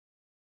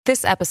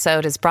This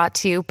episode is brought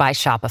to you by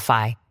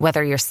Shopify.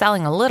 Whether you're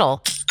selling a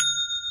little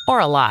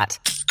or a lot,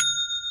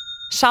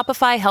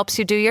 Shopify helps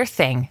you do your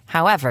thing,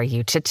 however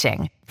you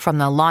cha-ching. From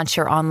the launch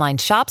your online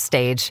shop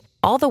stage,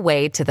 all the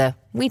way to the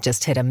we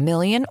just hit 1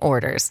 million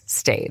orders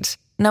stage.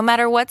 No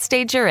matter what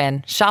stage you're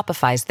in,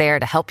 Shopify's there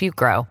to help you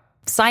grow.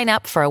 Sign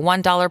up for a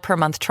 $1 per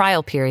month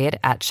trial period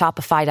at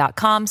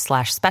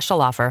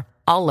shopify.com/special offer,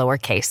 all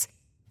lowercase.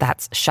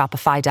 That's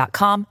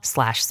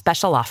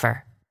shopify.com/special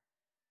offer.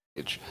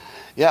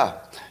 Yeah,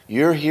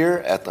 you're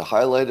here at the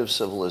highlight of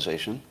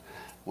civilization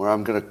where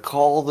I'm going to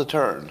call the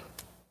turn.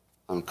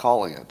 I'm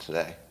calling it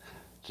today.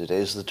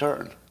 Today's the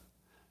turn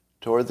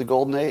toward the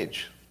golden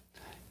age.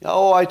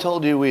 Oh, I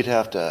told you we'd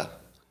have to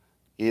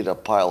eat a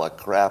pile of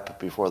crap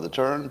before the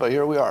turn, but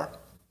here we are.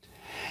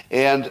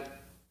 And,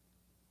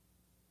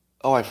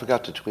 oh, I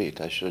forgot to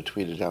tweet. I should have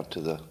tweeted out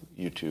to the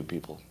YouTube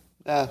people.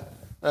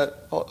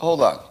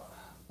 Hold on.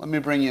 Let me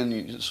bring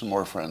in some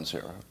more friends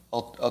here.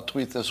 I'll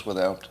tweet this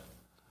without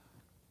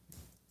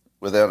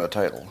a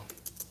title.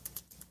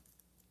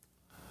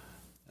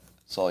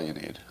 That's all you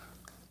need.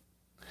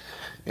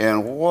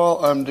 And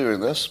while I'm doing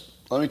this,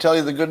 let me tell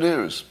you the good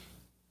news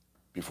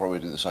before we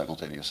do the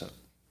simultaneous set.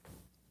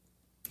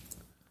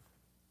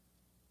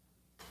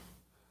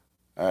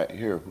 All right,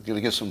 here, we're going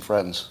to get some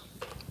friends.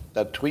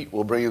 That tweet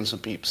will bring in some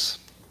peeps.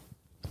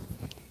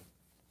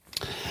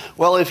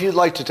 Well, if you'd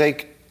like to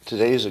take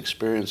today's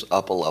experience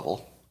up a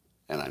level,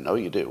 and I know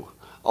you do,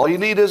 all you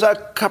need is a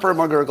cup or a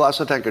mug or a glass,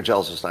 a tankard,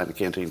 chalice, a stein, a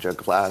canteen,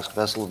 jug, flask,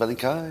 vessel of any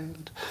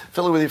kind.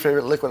 Fill it with your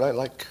favorite liquid. I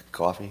like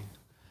coffee.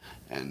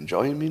 And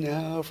join me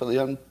now for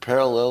the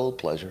unparalleled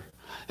pleasure.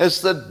 It's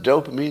the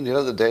dopamine the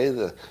other day,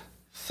 the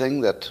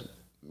thing that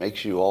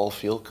makes you all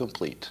feel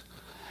complete.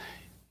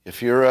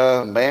 If you're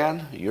a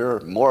man, you're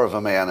more of a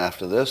man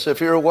after this.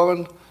 If you're a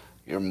woman,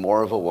 you're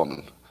more of a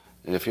woman.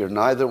 And if you're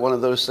neither one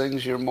of those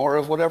things, you're more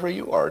of whatever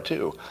you are,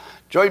 too.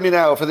 Join me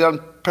now for the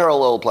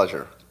unparalleled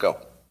pleasure. Go.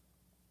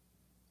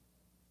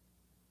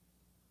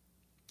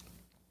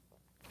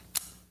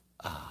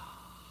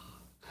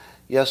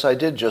 Yes, I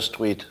did just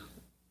tweet,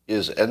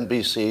 is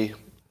NBC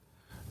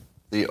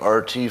the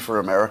RT for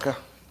America?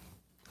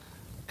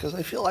 Because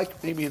I feel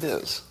like maybe it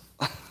is.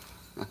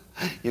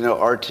 You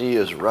know, RT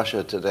is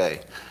Russia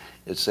Today.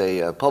 It's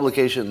a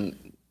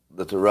publication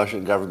that the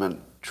Russian government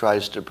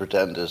tries to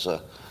pretend is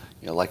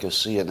like a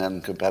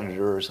CNN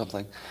competitor or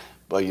something.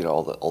 But, you know,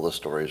 all the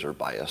stories are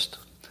biased.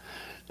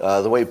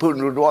 The way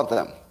Putin would want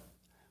them.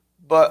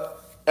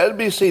 But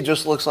NBC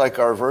just looks like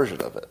our version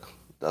of it,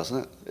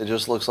 doesn't it? It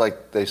just looks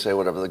like they say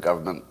whatever the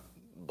government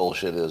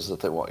bullshit is that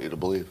they want you to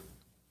believe.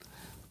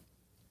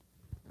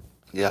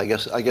 Yeah, I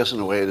guess in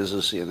a way it is a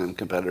CNN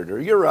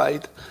competitor. You're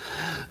right.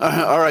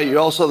 All right, you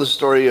also saw the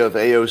story of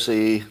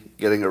AOC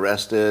getting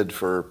arrested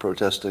for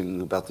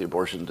protesting about the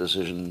abortion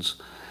decisions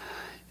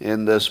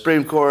in the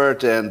Supreme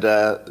Court, and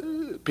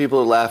people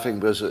are laughing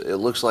because it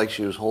looks like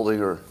she was holding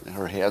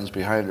her hands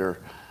behind her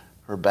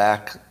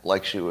back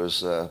like she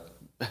was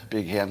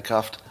being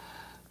handcuffed.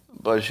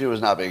 But she was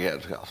not being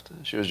handcuffed.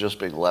 She was just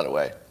being led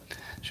away.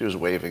 She was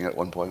waving at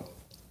one point.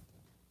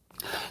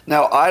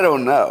 Now, I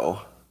don't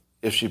know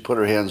if she put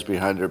her hands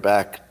behind her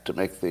back to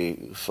make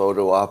the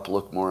photo op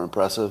look more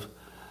impressive,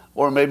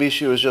 or maybe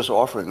she was just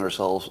offering her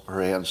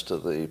hands to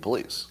the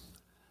police,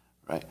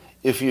 right?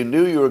 If you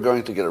knew you were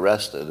going to get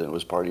arrested and it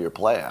was part of your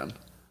plan,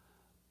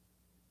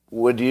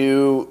 would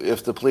you,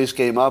 if the police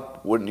came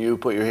up, wouldn't you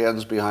put your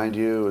hands behind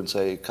you and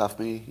say, cuff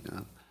me? You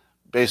know,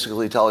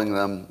 basically telling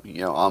them,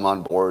 you know, I'm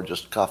on board,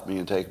 just cuff me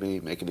and take me,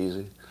 make it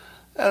easy.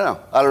 I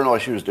don't know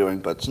what she was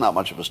doing, but it's not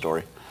much of a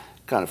story.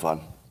 Kind of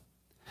fun.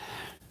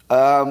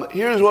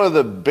 Here's one of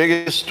the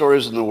biggest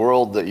stories in the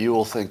world that you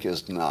will think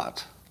is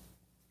not.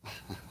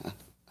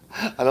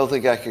 I don't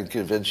think I can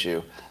convince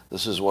you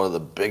this is one of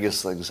the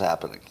biggest things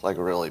happening, like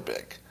really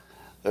big.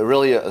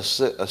 Really a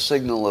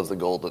signal of the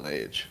golden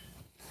age.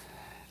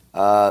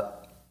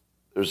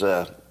 There's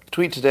a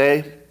tweet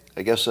today,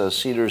 I guess a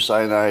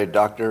Cedars-Sinai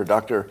doctor,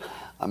 Dr.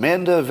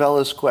 Amanda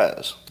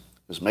Velasquez,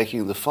 is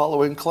making the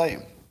following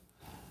claim,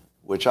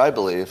 which I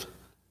believe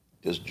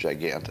is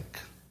gigantic.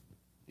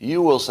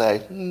 You will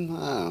say,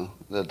 no,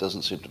 that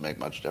doesn't seem to make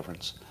much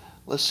difference.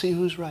 Let's see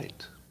who's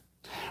right.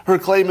 Her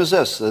claim is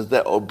this,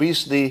 that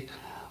obesity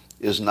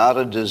is not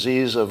a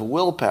disease of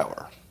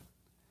willpower.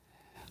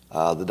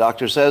 The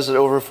doctor says that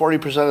over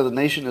 40% of the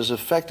nation is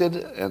affected,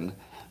 and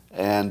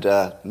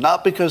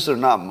not because they're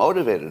not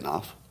motivated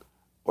enough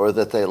or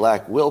that they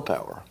lack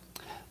willpower,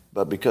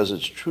 but because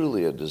it's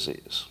truly a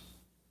disease.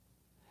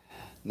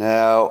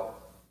 Now,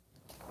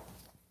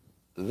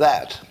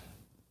 that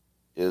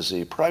is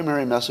the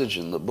primary message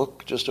in the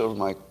book just over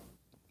my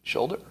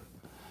shoulder,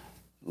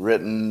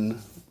 written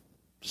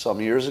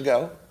some years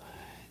ago,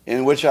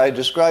 in which I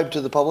described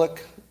to the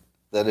public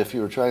that if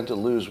you were trying to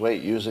lose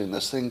weight using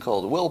this thing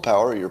called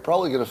willpower, you're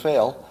probably going to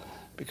fail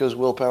because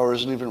willpower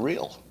isn't even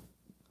real.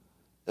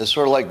 It's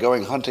sort of like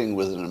going hunting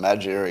with an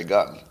imaginary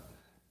gun.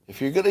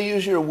 If you're going to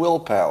use your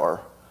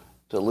willpower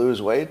to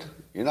lose weight,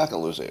 you're not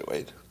going to lose any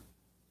weight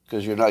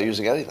because you're not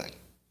using anything.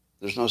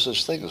 There's no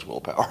such thing as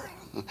willpower.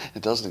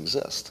 It doesn't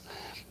exist.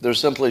 There's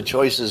simply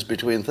choices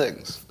between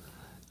things.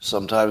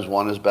 Sometimes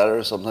one is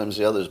better, sometimes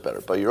the other is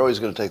better, but you're always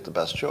going to take the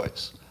best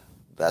choice.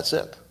 That's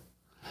it.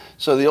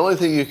 So the only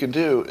thing you can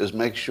do is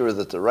make sure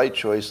that the right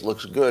choice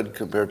looks good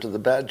compared to the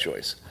bad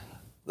choice.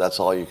 That's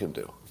all you can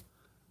do.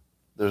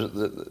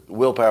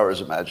 Willpower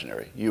is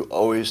imaginary. You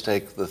always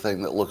take the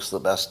thing that looks the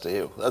best to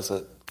you. That's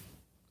it.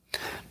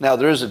 Now,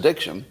 there is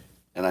addiction,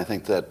 and I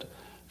think that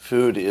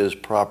food is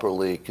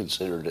properly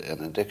considered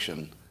an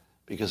addiction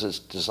because it's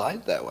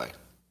designed that way.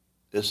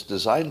 It's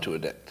designed to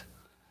addict.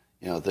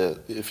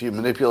 If you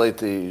manipulate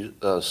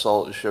the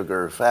salt,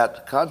 sugar,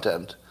 fat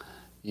content,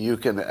 you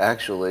can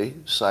actually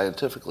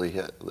scientifically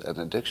hit an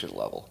addiction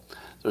level.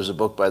 There's a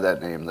book by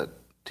that name that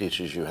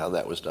teaches you how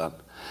that was done.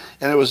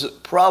 And it was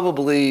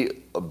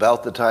probably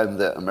about the time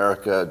that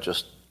America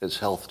its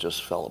health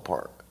just fell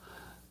apart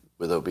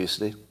with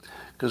obesity.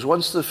 Because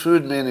once the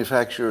food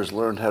manufacturers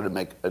learned how to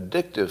make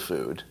addictive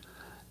food,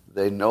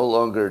 they no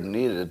longer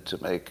needed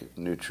to make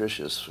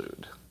nutritious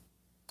food.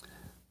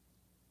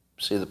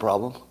 See the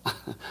problem?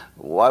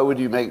 Why would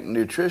you make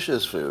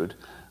nutritious food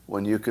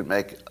when you could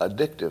make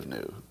addictive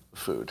new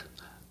food?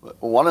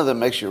 One of them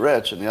makes you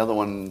rich and the other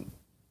one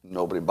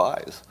nobody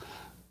buys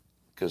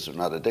because they're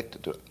not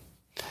addicted to it.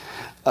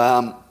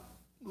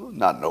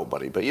 Not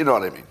nobody, but you know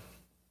what I mean.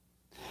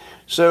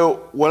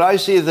 So when I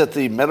see that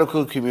the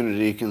medical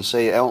community can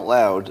say out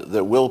loud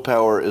that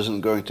willpower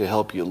isn't going to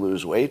help you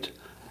lose weight,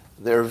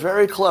 they're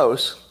very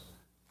close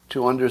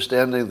to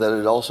understanding that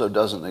it also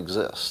doesn't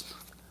exist.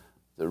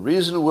 The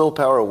reason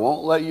willpower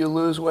won't let you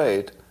lose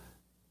weight,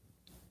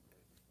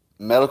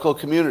 medical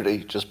community,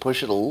 just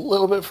push it a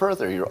little bit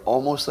further. You're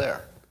almost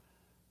there.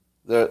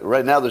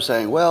 Right now they're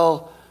saying,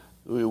 well,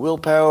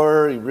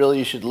 willpower,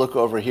 you should look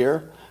over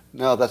here.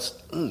 No, that's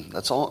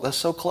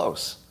so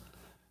close.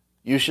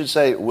 You should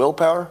say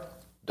willpower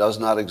does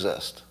not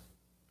exist.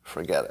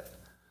 Forget it.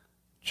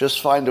 Just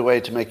find a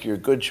way to make your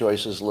good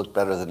choices look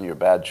better than your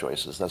bad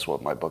choices. That's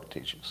what my book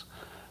teaches.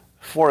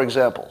 For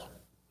example,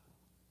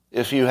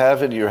 if you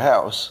have in your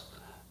house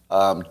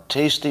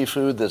tasty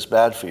food that's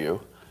bad for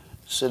you,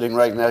 sitting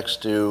right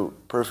next to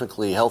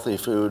perfectly healthy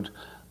food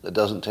that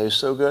doesn't taste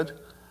so good,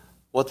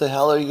 what the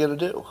hell are you going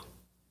to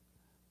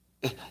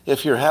do?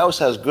 If your house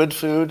has good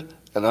food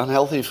and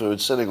unhealthy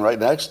food sitting right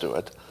next to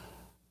it,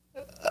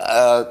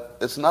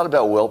 it's not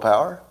about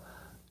willpower.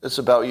 It's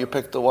about you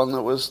picked the one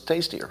that was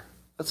tastier.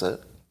 That's it.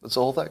 That's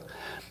the whole thing.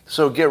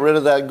 So get rid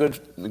of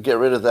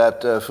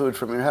that food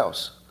from your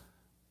house.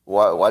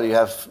 Why do you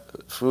have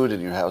food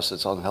in your house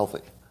that's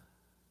unhealthy?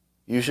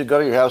 You should go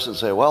to your house and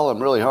say, well,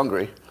 I'm really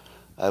hungry.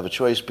 I have a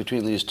choice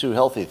between these two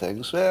healthy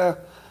things. I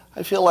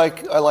feel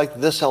like I like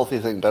this healthy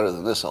thing better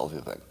than this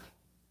healthy thing.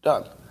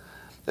 Done.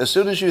 As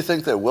soon as you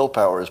think that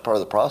willpower is part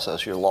of the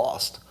process, you're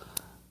lost.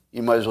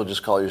 You might as well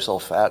just call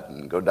yourself fat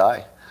and go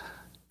die,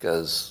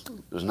 because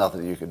there's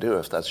nothing you can do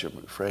if that's your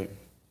frame.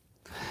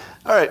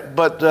 All right,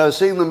 but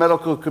seeing the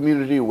medical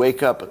community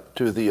wake up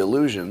to the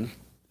illusion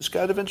is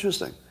kind of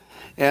interesting.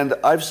 And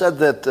I've said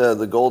that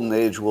the golden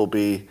age will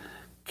be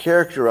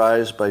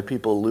characterized by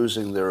people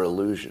losing their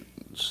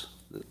illusions.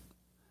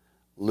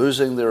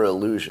 Losing their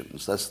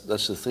illusions. That's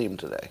the theme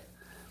today.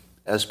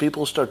 As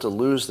people start to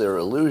lose their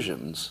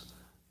illusions,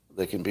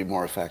 they can be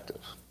more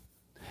effective.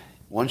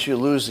 Once you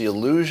lose the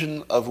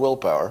illusion of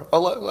willpower,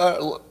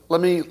 let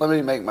me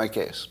make my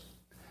case.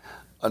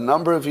 A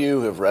number of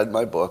you have read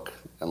my book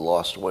and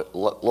lost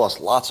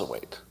lots of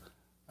weight.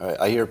 All right,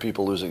 I hear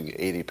people losing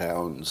 80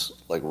 pounds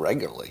like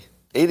regularly.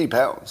 80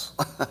 pounds.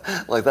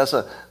 Like that's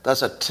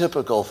a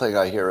typical thing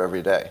I hear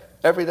every day.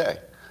 Every day.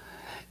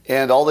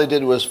 And all they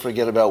did was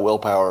forget about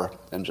willpower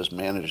and just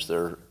manage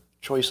their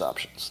choice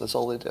options. That's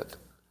all they did.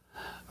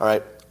 All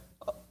right.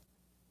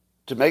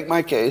 To make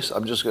my case,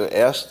 I'm just going to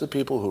ask the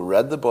people who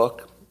read the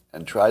book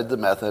and tried the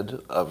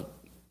method of,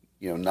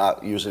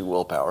 not using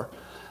willpower,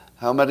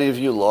 how many of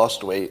you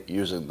lost weight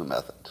using the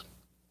method?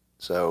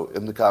 So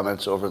in the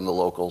comments over in the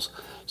locals.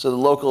 So the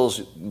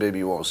locals, maybe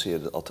you won't see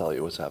it. I'll tell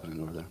you what's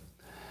happening over there.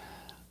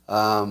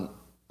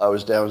 I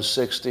was down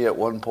 60 at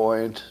one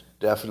point.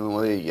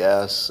 Definitely,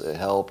 yes, it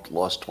helped.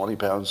 Lost 20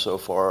 pounds so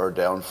far,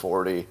 down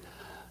 40.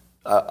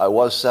 I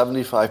was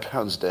 75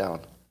 pounds down.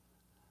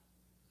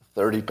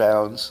 30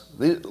 pounds.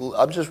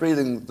 I'm just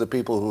reading the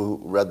people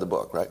who read the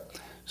book, right?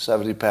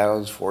 70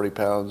 pounds, 40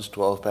 pounds,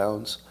 12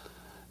 pounds.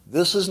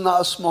 This is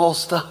not small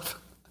stuff.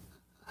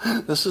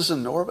 This is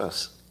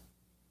enormous.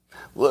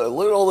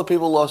 Look at all the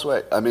people who lost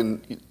weight. I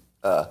mean,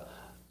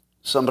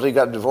 somebody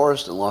got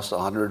divorced and lost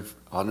 100,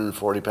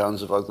 140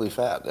 pounds of ugly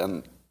fat,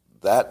 and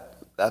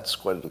that's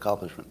quite an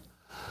accomplishment.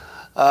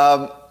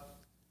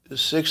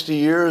 60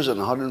 years and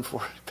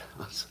 140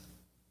 pounds.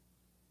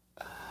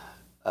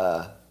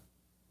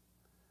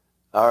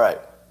 All right.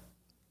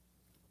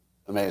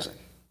 Amazing.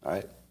 All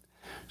right.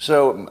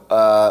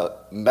 So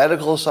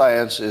medical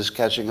science is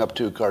catching up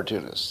to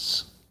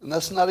cartoonists. And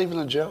that's not even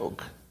a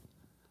joke.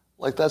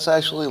 Like, that's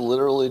actually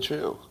literally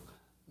true.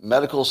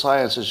 Medical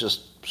science is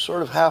just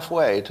sort of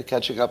halfway to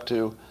catching up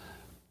to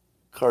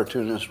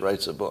cartoonist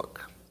writes a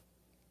book.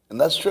 And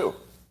that's true,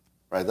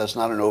 right? That's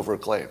not an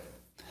overclaim.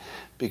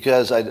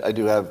 because I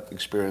do have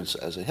experience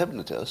as a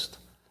hypnotist,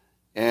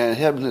 and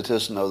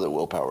hypnotists know that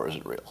willpower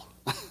isn't real.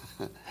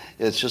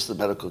 It's just the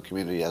medical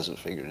community hasn't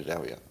figured it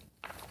out yet.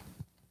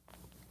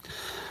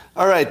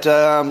 All right,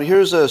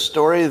 here's a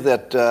story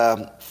that,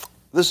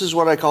 this is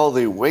what I call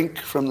the wink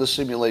from the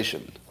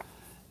simulation.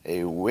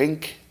 A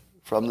wink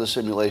from the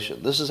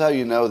simulation. This is how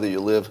you know that you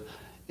live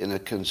in a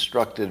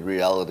constructed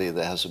reality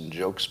that has some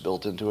jokes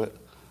built into it.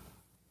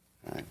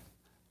 All right.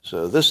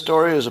 So this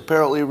story is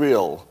apparently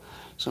real.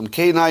 Some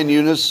K-9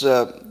 units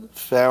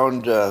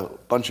found a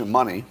bunch of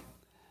money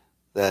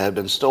that had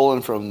been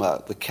stolen from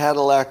the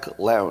Cadillac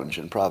Lounge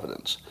in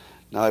Providence.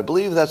 Now, I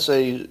believe that's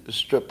a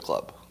strip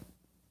club.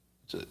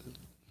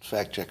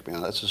 Fact check me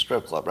on that. That's a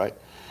strip club, right?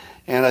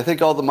 And I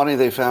think all the money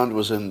they found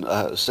was in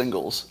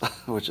singles,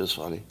 which is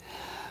funny.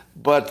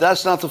 But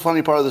that's not the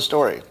funny part of the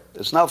story.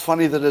 It's not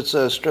funny that it's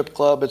a strip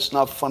club. It's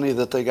not funny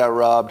that they got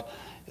robbed.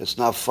 It's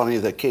not funny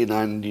that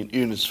K-9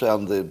 units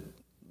found the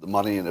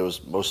money and it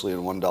was mostly in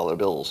 $1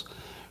 bills.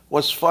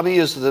 What's funny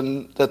is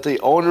that the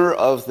owner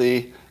of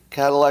the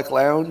Cadillac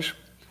Lounge,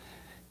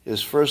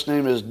 his first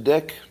name is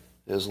Dick,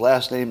 his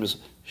last name is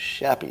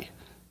Shappy,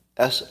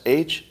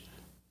 S-H-A-P-P-Y.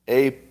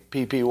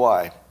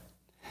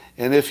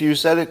 And if you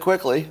said it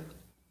quickly,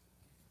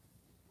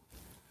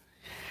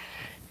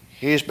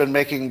 he's been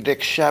making Dick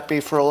Shappy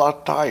for a lot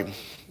of time.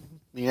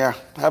 Yeah,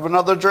 have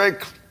another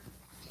drink.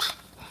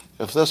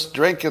 If this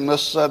drink and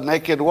this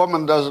naked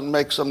woman doesn't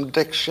make some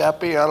Dick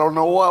Shappy, I don't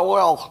know what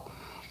will.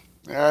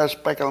 Yeah, it's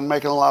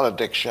making a lot of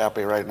Dick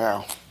Shappy right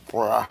now.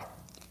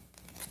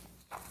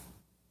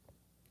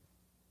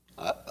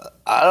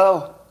 I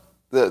don't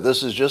know.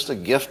 This is just a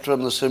gift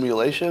from the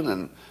simulation,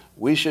 and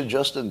we should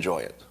just enjoy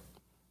it.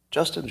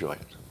 Just enjoy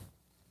it.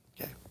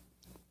 Okay.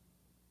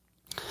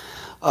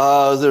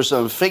 There's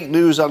some fake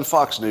news on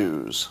Fox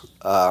News,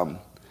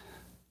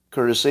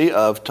 courtesy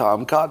of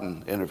Tom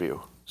Cotton interview.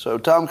 So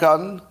Tom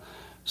Cotton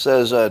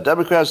says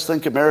Democrats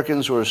think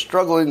Americans who are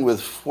struggling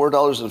with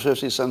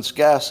 $4.50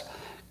 gas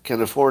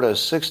can afford a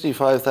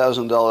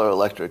 $65,000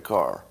 electric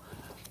car.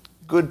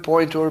 Good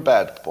point or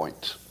bad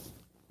point?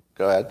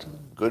 Go ahead.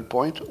 Good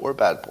point or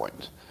bad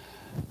point?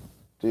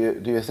 Do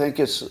you think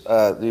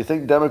do you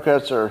think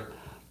Democrats are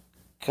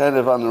kind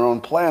of on their own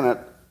planet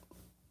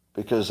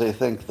because they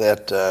think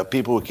that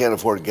people who can't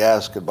afford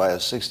gas could buy a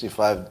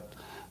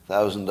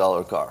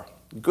 $65,000 car?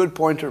 Good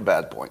point or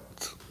bad point?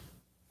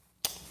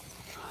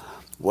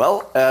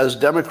 Well, as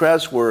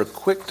Democrats were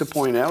quick to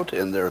point out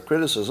in their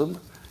criticism,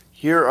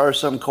 here are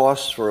some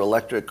costs for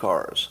electric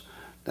cars.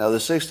 Now, the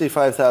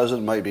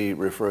 $65,000 might be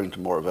referring to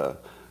more of a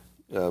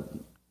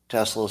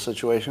Tesla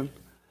situation,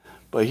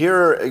 but here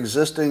are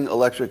existing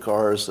electric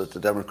cars that the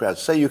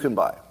Democrats say you can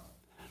buy.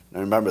 Now,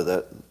 remember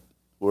that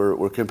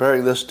we're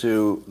comparing this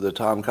to the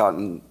Tom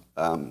Cotton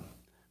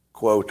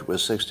quote with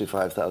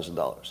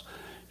 $65,000.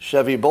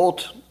 Chevy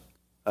Bolt,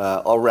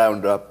 I'll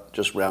round up,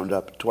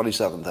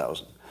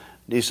 $27,000.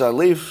 Nissan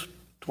Leaf,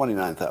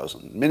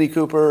 $29,000. Mini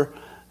Cooper,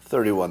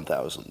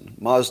 $31,000.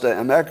 Mazda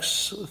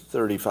MX,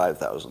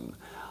 $35,000.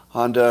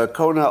 Honda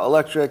Kona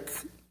Electric,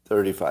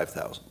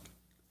 $35,000.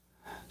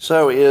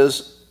 So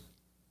is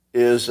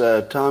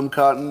Tom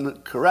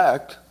Cotton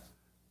correct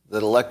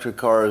that electric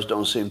cars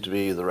don't seem to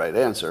be the right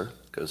answer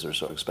because they're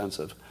so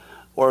expensive?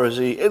 Or is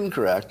he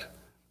incorrect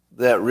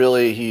that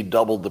really he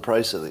doubled the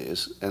price of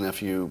these, and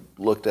if you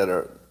looked at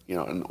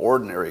an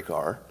ordinary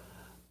car,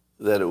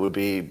 that it would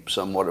be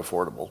somewhat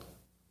affordable?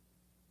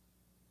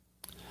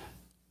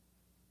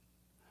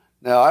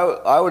 Now,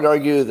 I would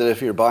argue that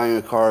if you're buying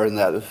a car in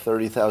that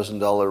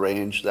 $30,000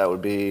 range, that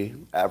would be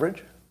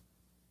average.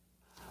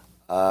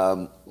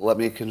 Let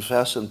me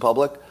confess in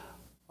public,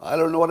 I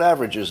don't know what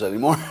average is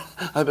anymore.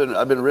 I've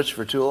been rich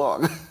for too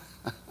long.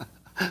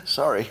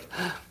 Sorry.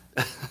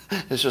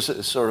 It's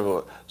sort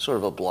of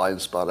a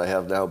blind spot I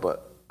have now,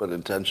 but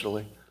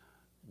intentionally.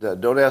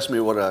 Don't ask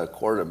me what a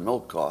quart of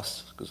milk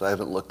costs, because I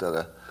haven't looked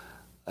at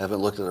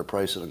a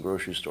price in a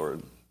grocery store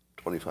in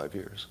 25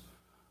 years.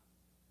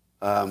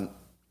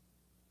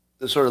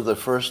 It's sort of the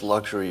first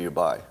luxury you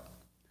buy.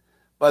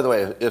 By the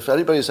way, if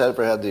anybody's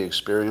ever had the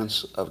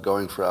experience of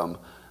going from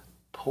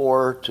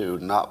poor to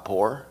not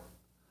poor,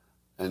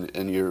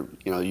 and you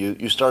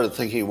started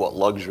thinking, what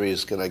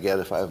luxuries can I get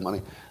if I have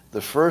money?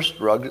 The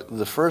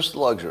first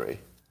luxury,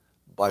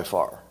 by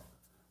far,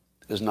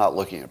 is not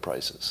looking at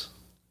prices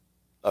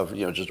of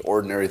just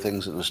ordinary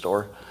things in the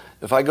store.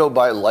 If I go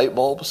buy light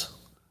bulbs,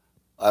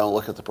 I don't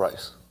look at the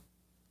price.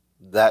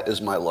 That is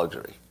my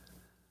luxury,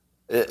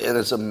 and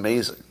it's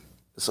amazing.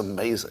 It's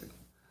amazing.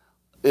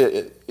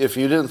 If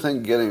you didn't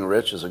think getting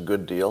rich is a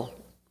good deal,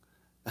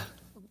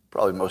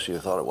 probably most of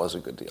you thought it was a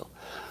good deal.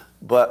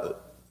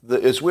 But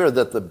it's weird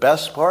that the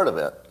best part of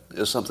it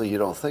is something you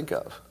don't think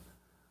of.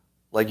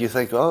 Like you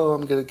think, oh,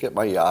 I'm going to get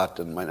my yacht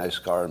and my nice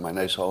car and my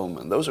nice home,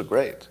 and those are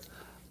great.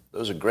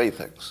 Those are great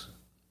things.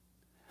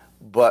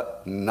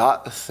 But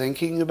not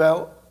thinking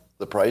about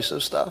the price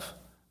of stuff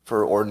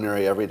for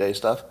ordinary everyday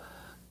stuff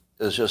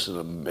is just an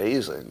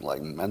amazing,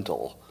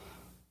 mental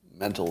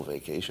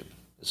vacation.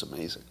 It's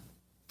amazing.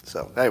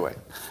 So anyway,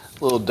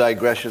 a little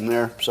digression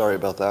there. Sorry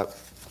about that.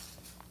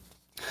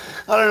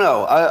 I don't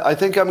know. I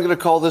think I'm going to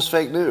call this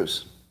fake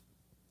news.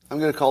 I'm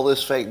going to call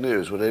this fake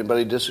news. Would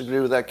anybody disagree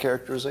with that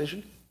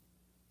characterization?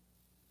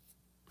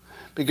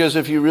 Because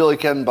if you really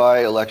can buy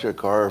an electric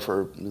car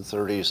for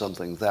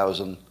 30-something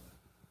thousand,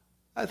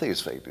 I think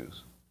it's fake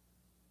news.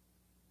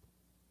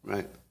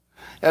 Right?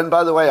 And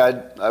by the way,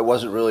 I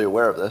wasn't really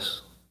aware of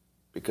this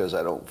because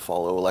I don't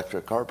follow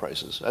electric car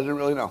prices. I didn't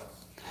really know.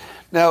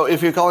 Now,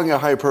 if you're calling it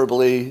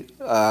hyperbole,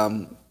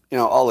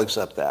 I'll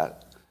accept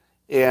that.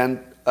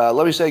 And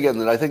let me say again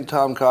that I think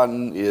Tom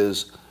Cotton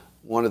is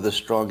one of the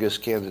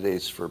strongest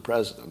candidates for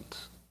president.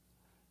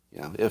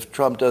 If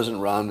Trump doesn't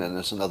run and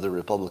it's another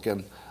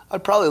Republican,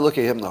 I'd probably look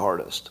at him the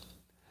hardest.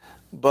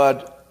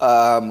 But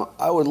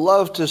I would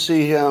love to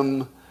see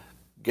him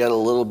get a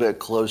little bit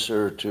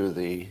closer to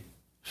the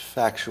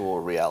factual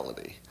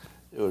reality.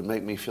 It would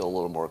make me feel a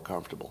little more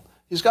comfortable.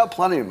 He's got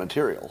plenty of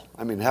material.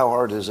 I mean, how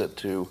hard is it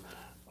to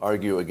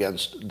argue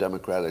against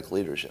Democratic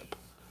leadership?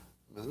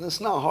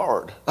 It's not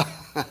hard.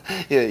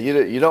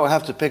 You don't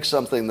have to pick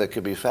something that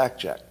could be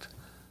fact-checked.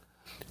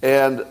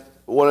 And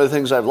one of the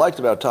things I've liked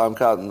about Tom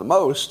Cotton the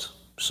most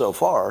so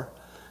far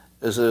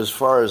is that as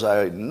far as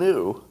I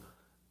knew,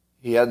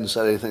 he hadn't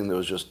said anything that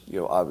was just,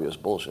 obvious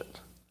bullshit.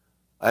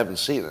 I haven't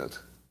seen it.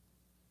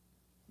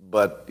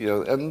 But,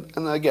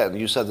 and again,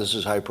 you said this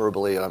is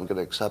hyperbole, and I'm going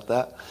to accept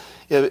that.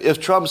 If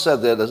Trump said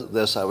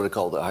this, I would have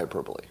called it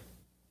hyperbole,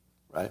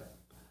 right?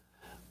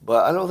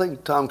 But I don't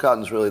think Tom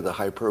Cotton's really the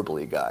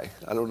hyperbole guy.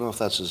 I don't know if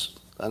that's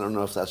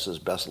his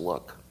best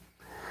look.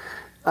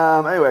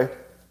 Anyway,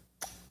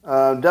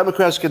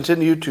 Democrats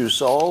continue to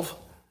solve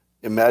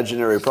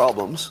imaginary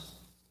problems,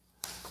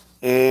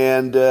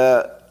 and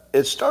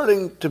it's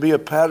starting to be a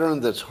pattern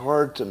that's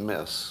hard to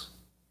miss.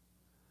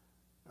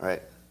 All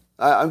right,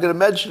 I'm going to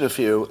mention a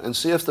few and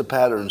see if the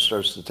pattern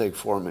starts to take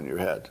form in your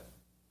head.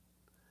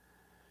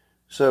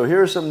 So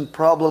here are some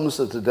problems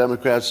that the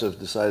Democrats have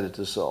decided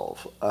to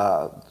solve.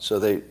 So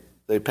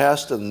they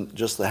passed in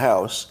just the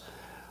House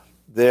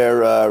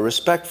their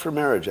Respect for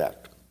Marriage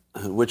Act,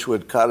 which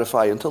would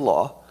codify into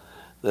law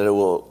that it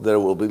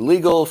will be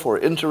legal for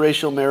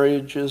interracial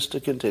marriages to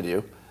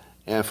continue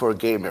and for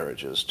gay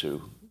marriages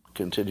to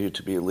continue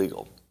to be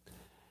legal.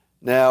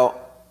 Now,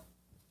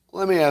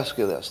 let me ask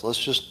you this. Let's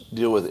just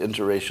deal with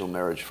interracial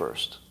marriage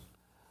first.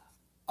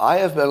 I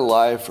have been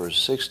alive for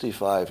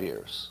 65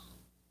 years.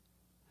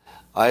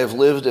 I have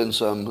lived in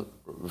some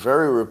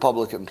very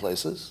Republican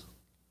places.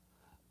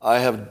 I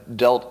have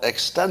dealt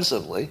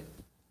extensively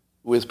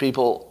with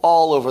people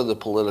all over the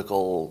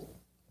political,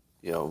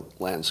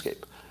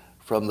 landscape,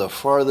 from the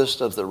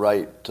farthest of the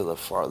right to the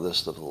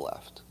farthest of the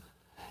left.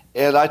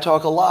 And I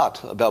talk a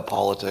lot about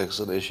politics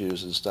and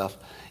issues and stuff.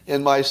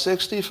 In my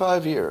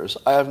 65 years,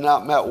 I have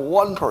not met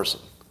one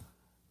person,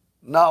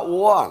 not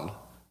one,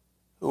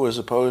 who was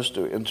opposed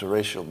to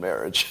interracial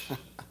marriage.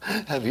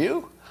 Have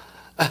you?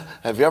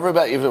 Have you ever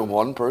met even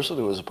one person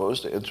who was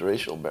opposed to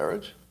interracial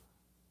marriage?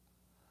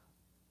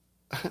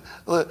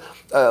 Look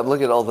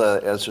at all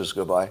the answers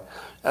go by,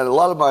 and a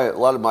lot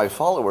of my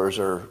followers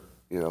are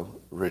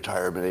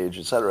retirement age,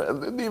 etc.,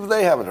 and even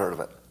they haven't heard of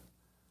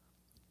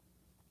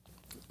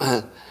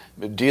it.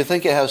 Do you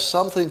think it has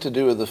something to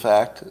do with the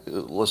fact?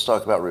 Let's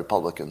talk about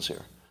Republicans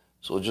here.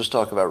 So we'll just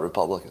talk about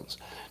Republicans.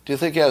 Do you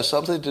think it has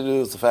something to do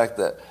with the fact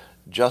that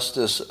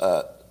Justice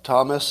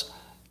Thomas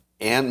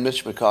and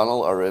Mitch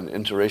McConnell are in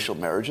interracial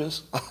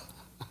marriages?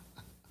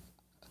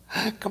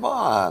 Come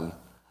on.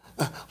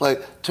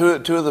 Like, two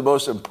of the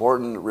most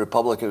important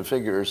Republican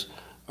figures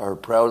are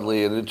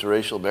proudly in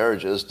interracial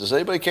marriages. Does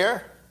anybody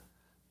care?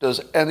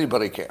 Does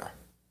anybody care?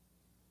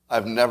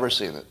 I've never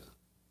seen it.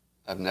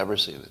 I've never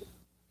seen it.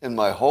 In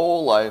my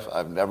whole life,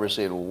 I've never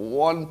seen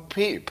one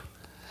peep.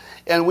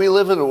 And we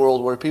live in a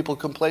world where people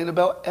complain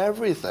about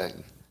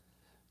everything.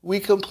 We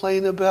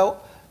complain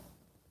about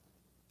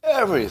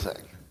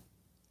everything.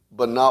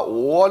 But not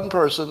one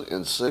person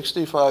in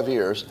 65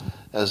 years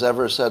has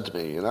ever said to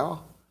me,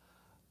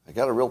 I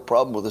got a real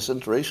problem with this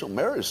interracial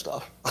marriage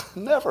stuff.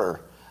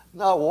 Never.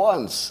 Not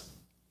once.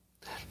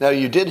 Now,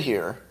 you did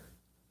hear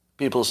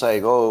people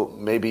saying,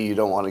 maybe you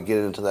don't want to get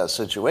into that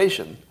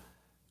situation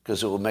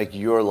because it will make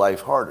your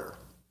life harder.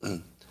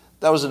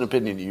 That was an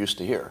opinion you used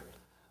to hear.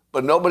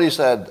 But nobody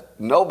said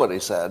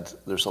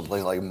there's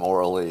something like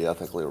morally,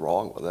 ethically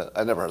wrong with it.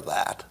 I never heard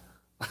that.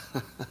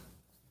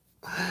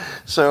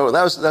 So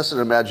that's an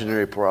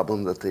imaginary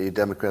problem that the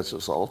Democrats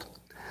have solved.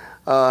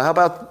 How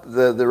about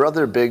their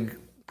other big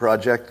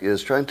project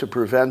is trying to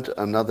prevent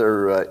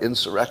another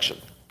insurrection,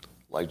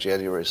 like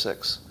January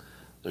 6th.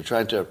 They're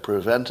trying to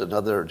prevent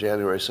another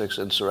January 6th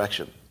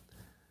insurrection.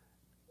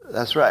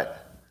 That's right.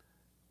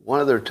 One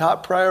of their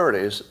top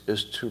priorities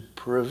is to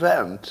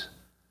prevent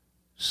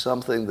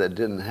something that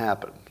didn't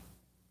happen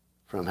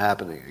from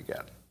happening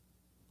again.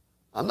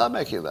 I'm not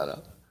making that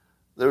up.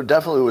 There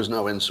definitely was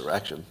no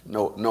insurrection,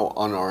 no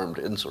unarmed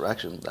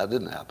insurrection. That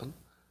didn't happen.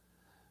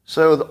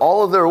 So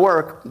all of their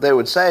work, they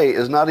would say,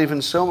 is not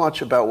even so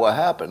much about what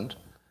happened.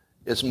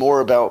 It's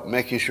more about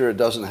making sure it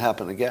doesn't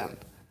happen again.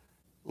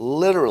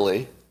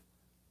 Literally,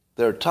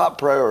 their top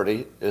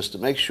priority is to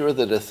make sure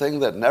that a thing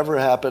that never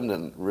happened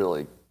and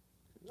really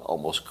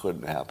almost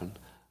couldn't happen,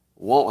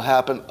 won't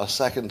happen a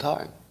second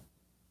time.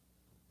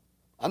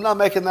 I'm not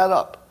making that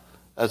up.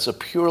 That's a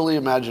purely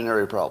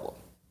imaginary problem.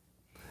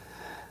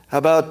 How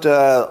about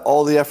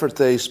all the effort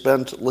they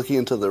spent looking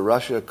into the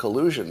Russia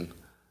collusion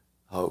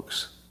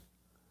hoax?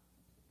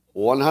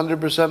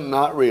 100%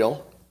 not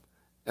real,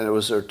 and it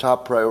was their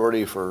top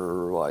priority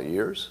for,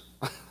 years?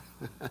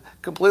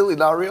 Completely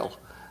not real.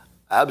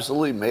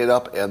 Absolutely made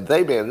up, and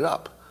they made it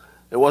up.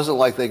 It wasn't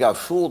like they got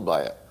fooled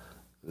by it.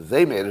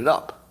 They made it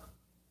up.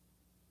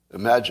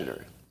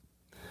 Imaginary.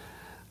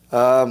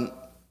 How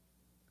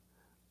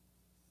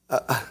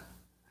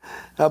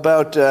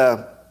about,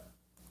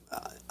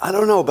 I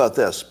don't know about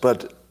this,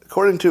 but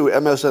according to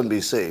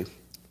MSNBC,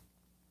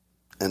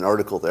 an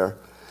article there,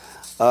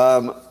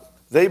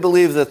 they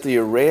believe that the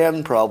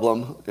Iran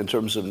problem in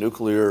terms of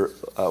nuclear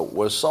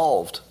was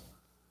solved,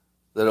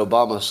 that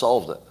Obama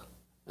solved it,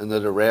 and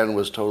that Iran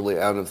was totally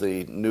out of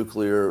the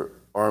nuclear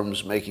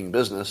arms making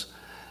business.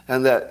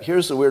 And that,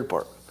 here's the weird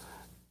part,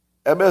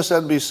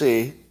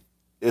 MSNBC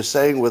is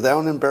saying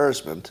without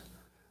embarrassment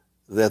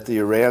that the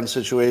Iran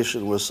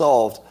situation was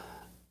solved,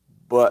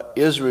 but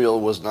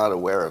Israel was not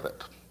aware of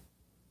it.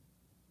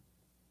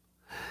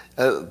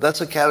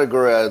 That's a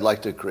category I'd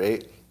like to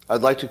create.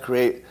 I'd like to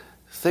create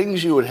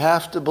things you would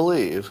have to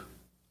believe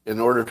in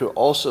order to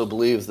also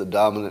believe the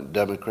dominant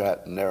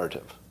Democrat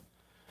narrative.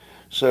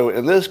 So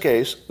in this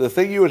case, the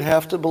thing you would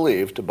have to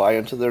believe to buy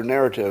into their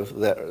narrative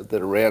that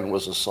Iran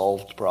was a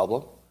solved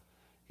problem,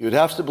 you would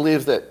have to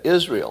believe that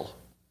Israel,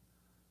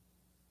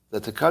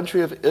 that the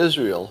country of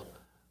Israel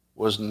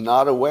was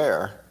not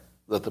aware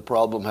that the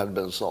problem had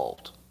been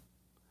solved.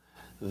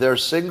 Their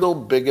single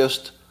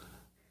biggest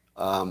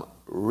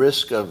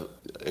risk of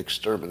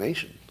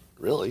extermination,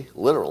 really,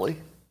 literally,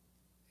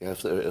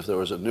 if there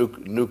was a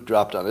nuke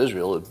dropped on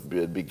Israel,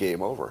 it'd be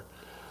game over.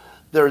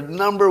 Their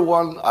number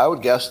one, I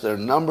would guess, their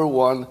number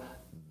one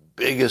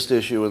biggest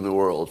issue in the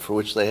world for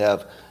which they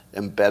have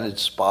embedded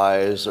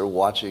spies, they're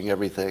watching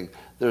everything.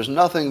 There's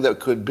nothing that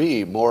could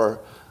be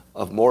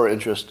of more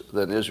interest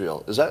than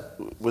Israel.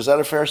 Was that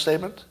a fair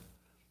statement?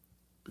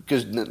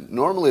 Because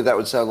normally that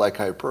would sound like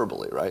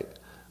hyperbole, right?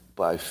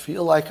 But I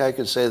feel like I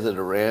could say that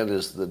Iran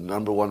is the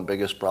number one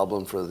biggest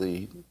problem for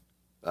the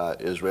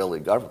Israeli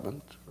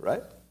government,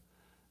 right?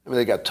 I mean,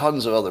 they got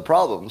tons of other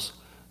problems,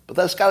 but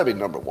that's got to be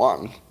number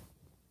one.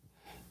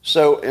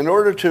 So in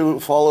order to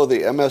follow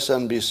the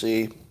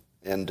MSNBC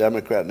and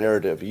Democrat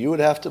narrative, you would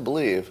have to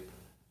believe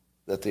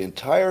that the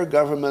entire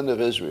government of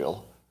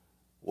Israel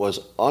was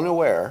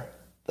unaware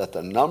that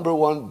the number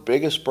one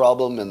biggest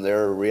problem in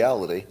their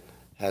reality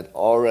had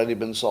already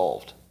been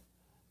solved.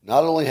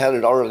 Not only had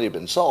it already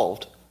been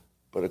solved,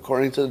 but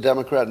according to the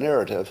Democrat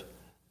narrative,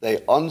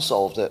 they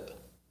unsolved it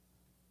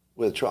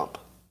with Trump.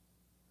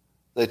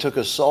 They took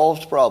a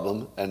solved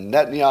problem, and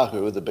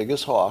Netanyahu, the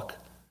biggest hawk,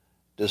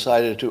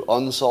 decided to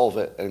unsolve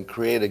it and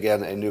create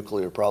again a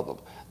nuclear problem.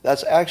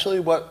 That's actually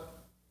what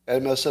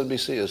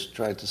MSNBC is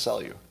trying to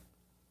sell you.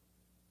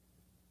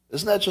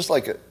 Isn't that just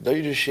like, don't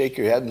you just shake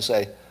your head and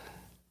say,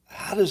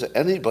 how does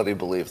anybody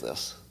believe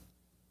this?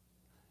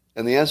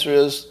 And the answer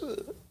is,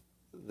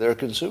 their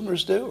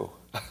consumers do.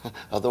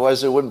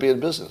 Otherwise, they wouldn't be in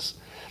business.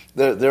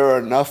 There are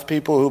enough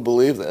people who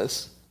believe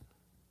this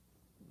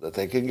that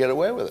they can get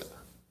away with it.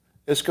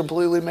 It's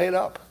completely made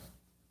up.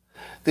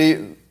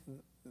 The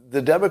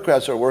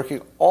Democrats are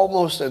working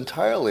almost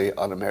entirely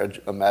on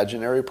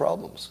imaginary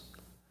problems.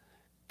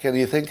 Can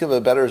you think of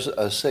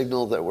a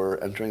signal that we're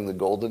entering the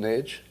golden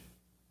age?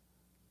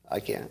 I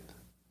can't.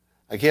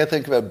 I can't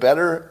think of a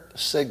better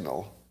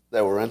signal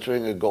that we're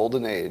entering a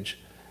golden age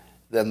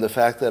than the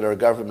fact that our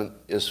government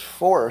is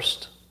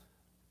forced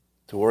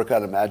to work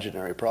on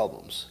imaginary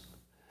problems.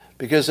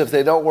 Because if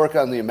they don't work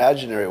on the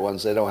imaginary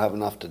ones, they don't have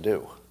enough to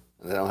do.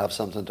 They don't have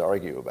something to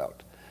argue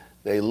about.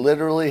 They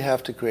literally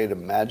have to create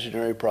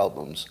imaginary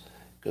problems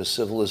because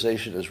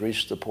civilization has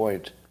reached the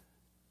point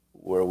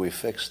where we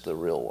fix the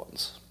real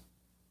ones.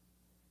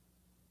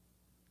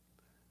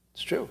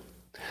 It's true.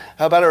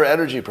 How about our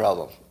energy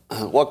problem?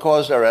 What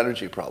caused our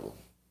energy problem?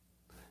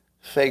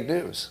 Fake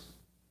news.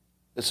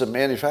 It's a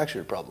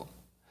manufactured problem.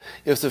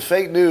 If the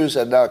fake news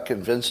had not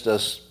convinced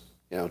us,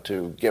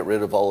 to get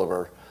rid of all of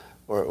our,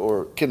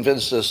 or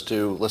convinced us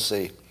to, let's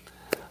see,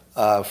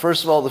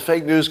 first of all, the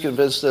fake news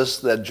convinced us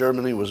that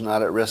Germany was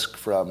not at risk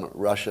from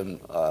Russian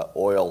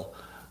oil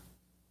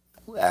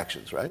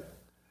actions, right?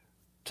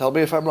 Tell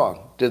me if I'm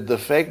wrong. Did the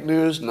fake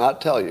news not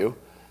tell you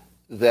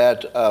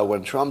that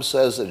when Trump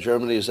says that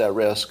Germany is at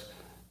risk,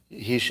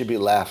 he should be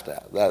laughed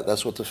at?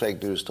 That's what the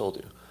fake news told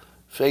you.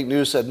 Fake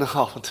news said,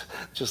 no,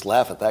 just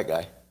laugh at that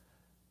guy.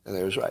 And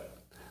they was right.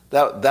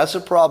 That's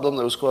a problem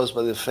that was caused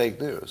by the fake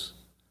news.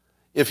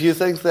 If you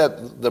think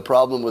that the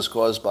problem was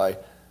caused by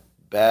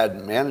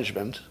bad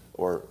management,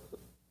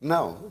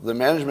 no, the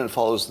management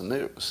follows the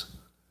news.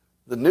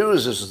 The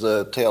news is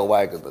the tail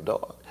wagging the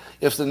dog.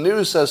 If the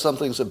news says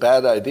something's a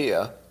bad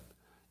idea,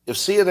 if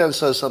CNN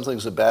says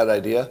something's a bad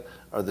idea,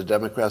 are the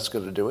Democrats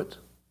going to do it?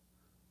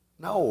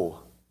 No.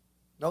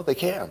 No, they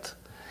can't.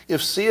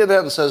 If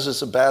CNN says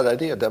it's a bad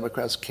idea,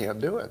 Democrats can't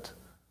do it.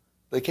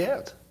 They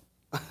can't.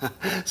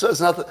 So it's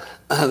not that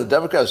the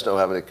Democrats don't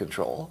have any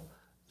control.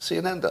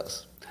 CNN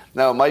does.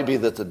 Now, it might be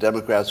that the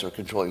Democrats are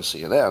controlling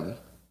CNN.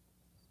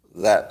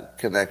 That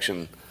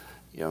connection,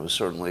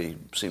 certainly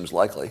seems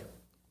likely.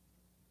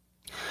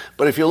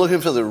 But if you're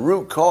looking for the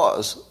root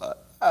cause,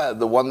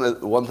 the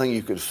one thing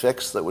you could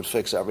fix that would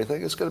fix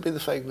everything is going to be the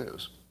fake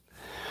news.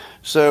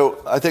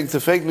 So I think the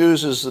fake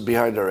news is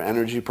behind our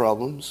energy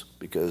problems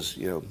because,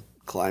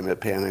 climate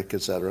panic,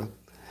 etc.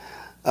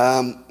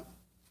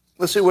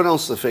 Let's see what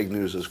else the fake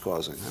news is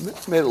causing.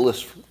 I made a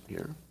list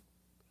here.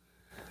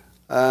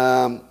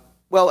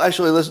 Well,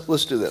 actually,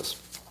 let's do this.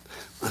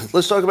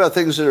 Let's talk about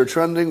things that are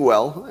trending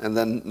well and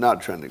then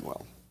not trending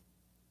well.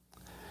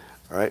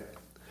 All right?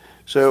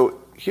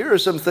 So here are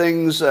some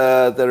things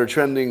that are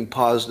trending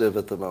positive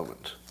at the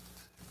moment.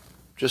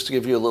 Just to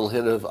give you a little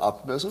hint of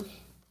optimism,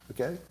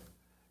 okay?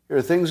 Here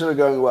are things that are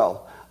going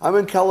well. I'm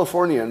in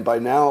California, and by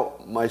now,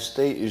 my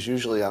state is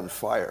usually on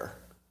fire.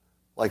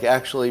 Like,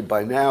 actually,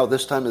 by now,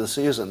 this time of the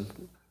season,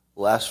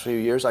 the last few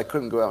years, I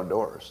couldn't go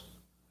outdoors.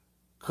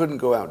 Couldn't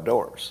go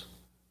outdoors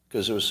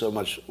because there was so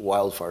much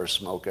wildfire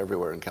smoke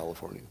everywhere in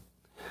California.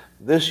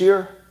 This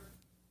year,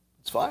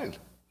 it's fine.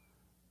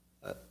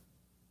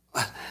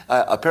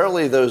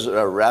 Apparently, those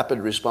rapid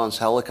response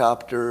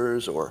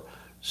helicopters or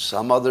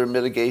some other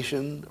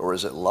mitigation, or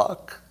is it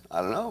luck?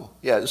 I don't know.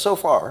 Yeah, so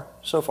far,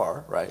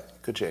 right?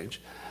 Could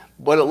change.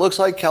 But it looks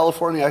like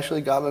California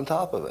actually got on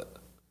top of it.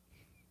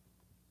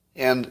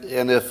 And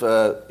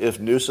if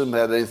Newsom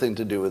had anything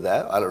to do with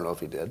that, I don't know if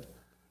he did,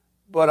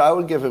 but I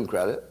would give him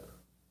credit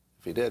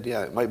if he did.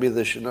 Yeah, it might be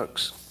the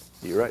Chinooks.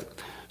 You're right.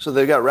 So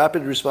they've got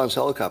rapid response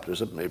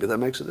helicopters. Maybe that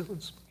makes a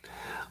difference.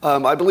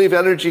 I believe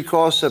energy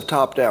costs have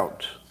topped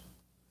out.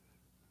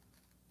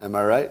 Am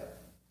I right?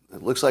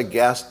 It looks like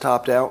gas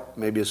topped out.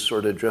 Maybe it's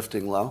sort of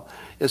drifting low.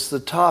 It's the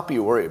top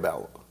you worry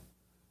about.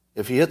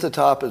 If you hit the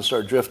top and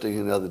start drifting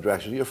in the other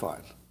direction, you're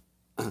fine.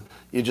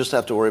 You just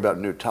have to worry about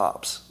new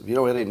tops. If you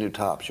don't hit any new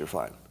tops, you're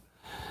fine.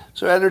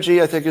 So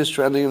energy, I think, is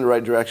trending in the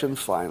right direction,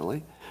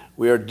 finally.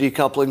 We are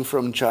decoupling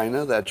from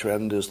China. That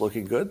trend is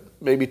looking good.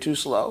 Maybe too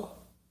slow,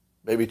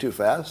 maybe too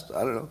fast.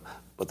 I don't know.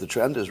 But the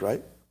trend is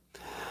right.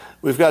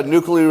 We've got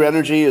nuclear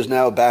energy is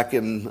now back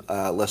in,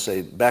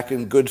 back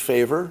in good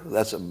favor.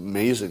 That's an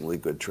amazingly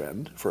good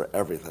trend for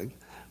everything,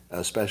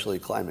 especially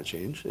climate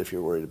change, if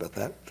you're worried about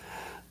that.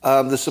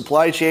 The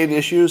supply chain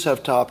issues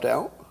have topped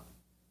out.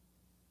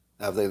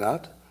 Have they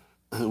not?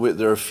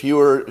 There are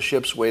fewer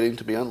ships waiting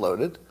to be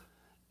unloaded,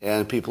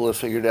 and people have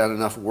figured out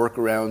enough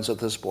workarounds at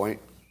this point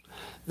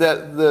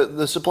that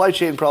the supply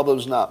chain problem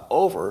is not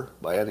over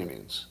by any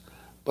means,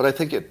 but I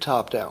think it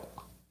topped out,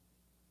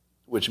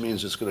 which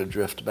means it's going to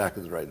drift back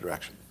in the right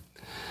direction.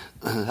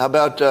 How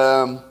about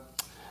the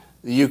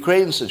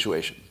Ukraine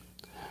situation?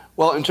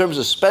 Well, in terms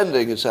of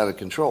spending, it's out of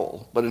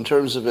control, but in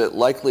terms of it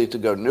likely to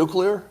go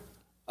nuclear,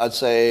 I'd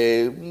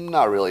say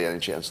not really any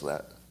chance of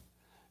that.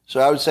 So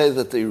I would say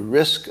that the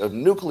risk of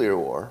nuclear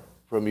war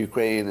from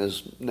Ukraine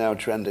is now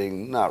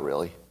trending not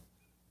really.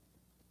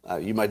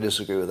 You might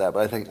disagree with that,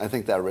 but I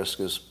think that risk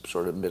is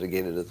sort of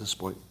mitigated at this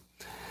point.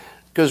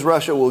 Because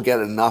Russia will get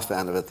enough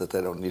out of it that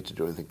they don't need to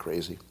do anything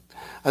crazy.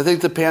 I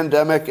think the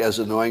pandemic, as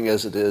annoying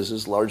as it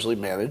is largely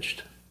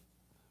managed.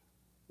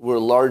 We're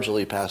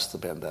largely past the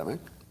pandemic.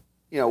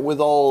 With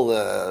all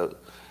the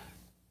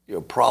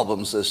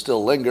problems that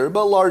still linger,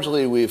 but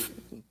largely we've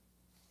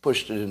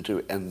pushed it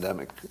into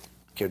endemic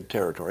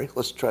territory.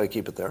 Let's try to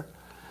keep it there.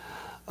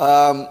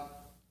 The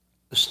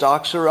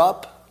stocks are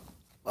up.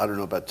 I don't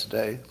know about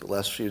today, the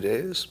last few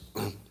days.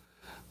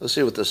 Let's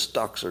see what the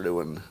stocks are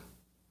doing.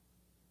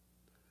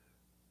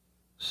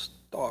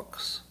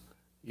 Stocks.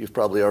 You've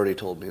probably already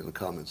told me in the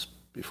comments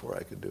before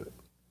I could do it.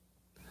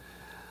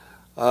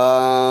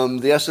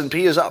 The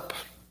S&P is up.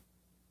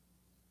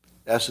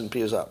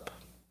 S&P is up.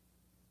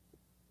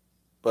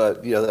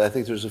 But, I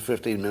think there's a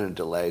 15-minute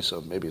delay,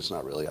 so maybe it's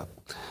not really up.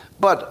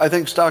 But I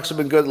think stocks have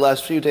been good the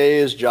last few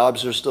days.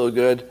 Jobs are still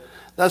good.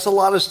 That's a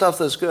lot of stuff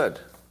that's good.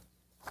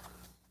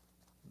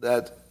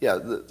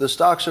 The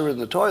stocks are in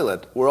the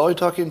toilet. We're only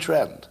talking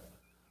trend,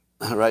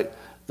 right?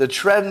 The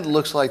trend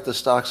looks like the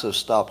stocks have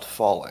stopped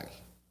falling.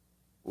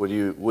 Would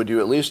you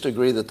at least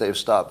agree that they've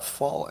stopped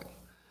falling?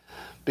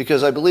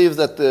 Because I believe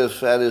that the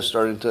Fed is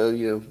starting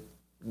to,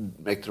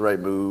 make the right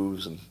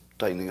moves and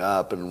tightening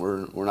up, and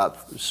we're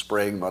not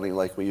spraying money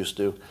like we used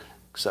to,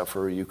 except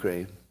for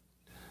Ukraine.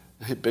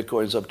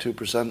 Bitcoin's up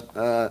 2%.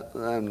 I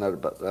don't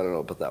know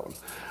about that one.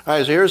 All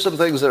right, so here's some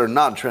things that are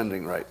not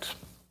trending right.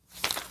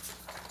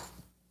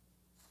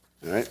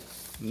 All right,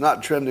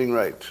 not trending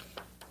right.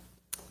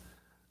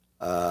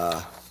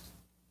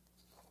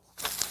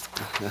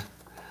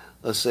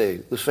 Let's see.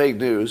 The fake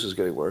news is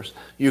getting worse.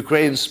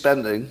 Ukraine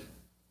spending.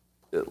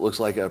 It looks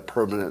like a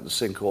permanent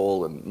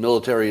sinkhole, and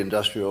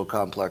military-industrial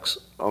complex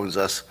owns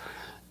us.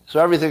 So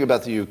everything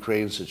about the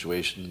Ukraine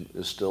situation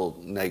is still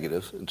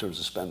negative in terms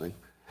of spending.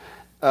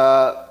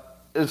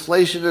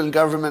 Inflation and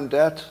government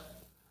debt.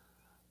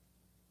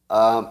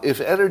 If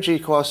energy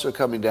costs are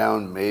coming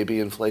down, maybe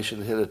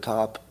inflation hit a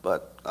top,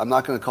 but I'm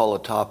not going to call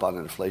a top on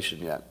inflation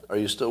yet. Are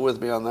you still with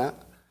me on that?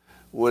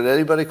 Would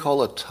anybody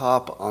call a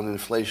top on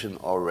inflation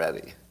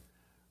already?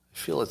 I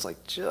feel it's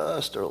like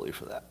just early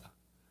for that.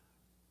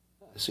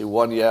 I see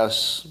one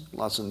yes,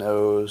 lots of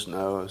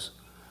no's.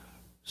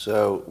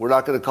 So we're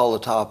not going to call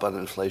a top on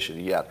inflation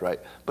yet, right?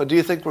 But do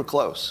you think we're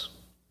close?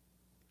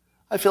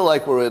 I feel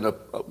like we're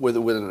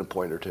within a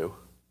point or two.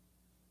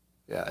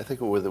 Yeah, I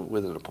think we're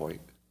within a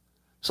point.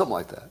 Something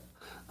like that.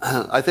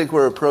 I think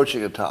we're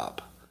approaching a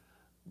top.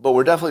 But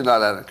we're definitely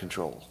not out of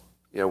control.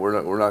 Yeah,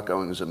 we're not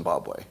going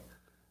Zimbabwe.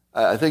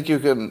 I think you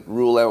can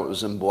rule out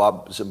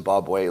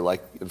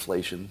Zimbabwe-like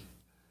inflation.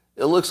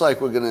 It looks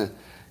like we're gonna,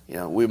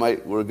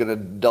 we're gonna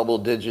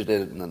double-digit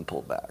it and then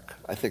pull back.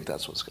 I think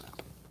that's what's gonna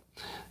happen.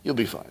 You'll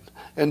be fine.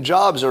 And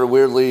jobs are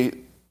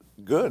weirdly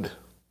good.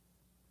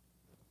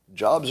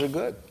 Jobs are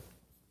good.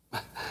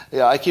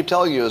 Yeah, I keep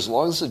telling you, as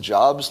long as the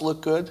jobs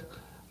look good,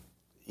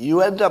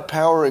 you end up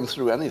powering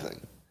through anything.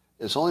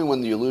 It's only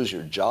when you lose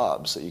your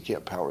jobs that you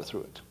can't power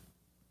through it.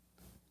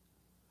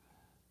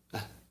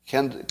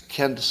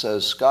 Kent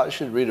says, Scott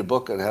should read a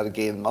book on how to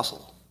gain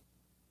muscle.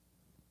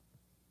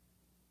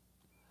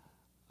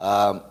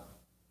 I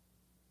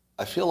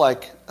feel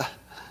like,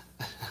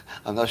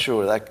 I'm not sure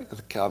where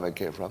that comment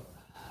came from,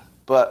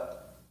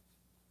 but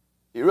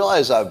you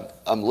realize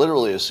I'm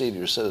literally a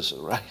senior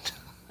citizen, right?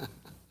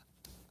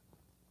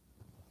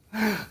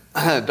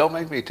 Don't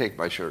make me take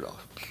my shirt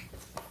off,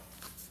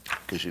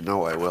 because you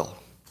know I will.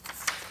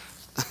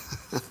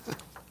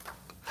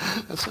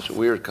 That's such a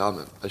weird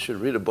comment. I should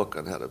read a book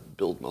on how to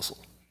build muscle.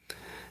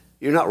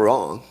 You're not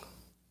wrong,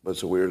 but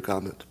it's a weird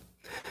comment.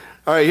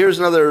 All right, here's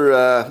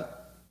another.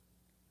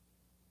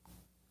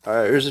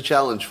 Here's a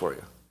challenge for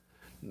you.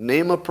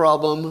 Name a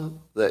problem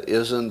that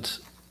isn't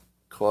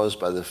caused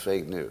by the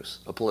fake news,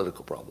 a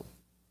political problem.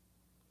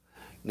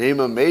 Name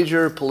a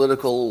major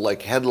political,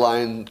 like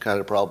headline kind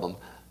of problem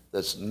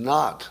that's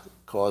not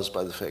caused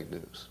by the fake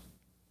news.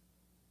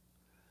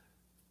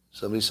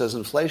 Somebody says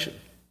inflation.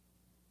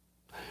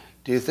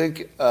 Do you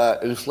think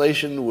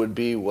inflation would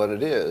be what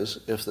it is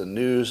if the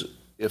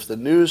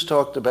news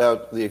talked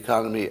about the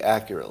economy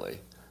accurately?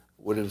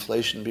 Would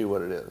inflation be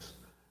what it is?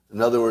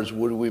 In other words,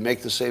 would we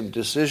make the same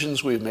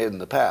decisions we've made in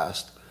the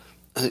past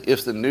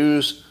if the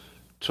news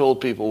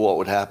told people what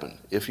would happen?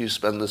 If you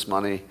spend this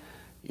money,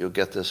 you'll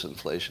get this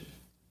inflation.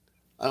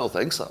 I don't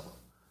think so.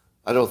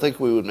 I don't think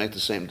we would make the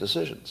same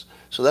decisions.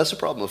 So that's a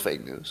problem of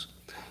fake news.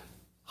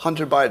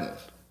 Hunter Biden.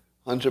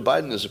 Hunter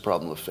Biden is a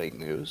problem of fake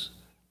news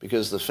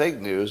because the fake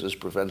news is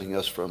preventing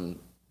us from,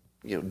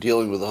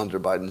 dealing with the Hunter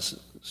Biden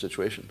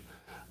situation.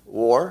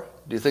 War.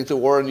 Do you think the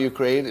war in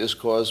Ukraine is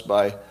caused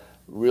by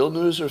real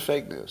news or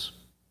fake news?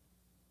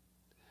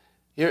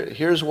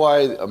 Here's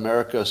why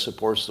America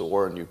supports the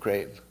war in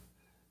Ukraine.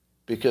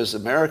 Because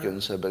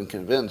Americans have been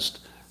convinced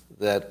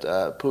that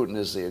Putin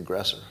is the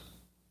aggressor.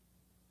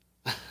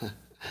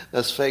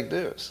 That's fake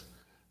news.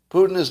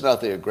 Putin is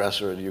not the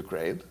aggressor in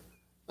Ukraine.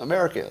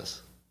 America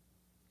is.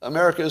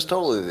 America is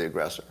totally the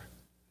aggressor.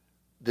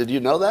 Did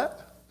you know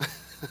that?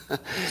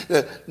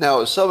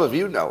 Now, some of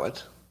you know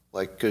it,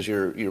 like because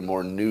you're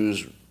more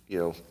news,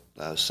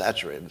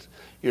 saturated.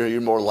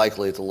 You're more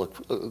likely to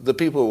look. The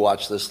people who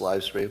watch this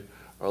live stream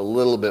are a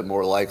little bit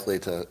more likely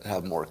to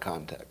have more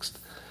context.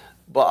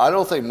 But I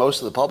don't think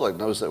most of the public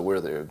knows that we're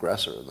the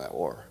aggressor in that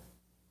war.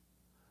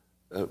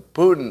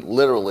 Putin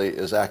literally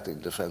is acting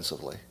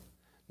defensively.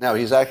 Now,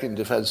 he's acting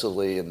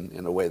defensively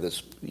in a way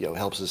that's,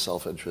 helps his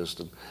self-interest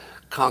and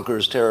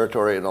conquers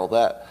territory and all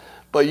that.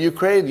 But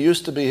Ukraine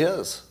used to be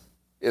his,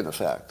 in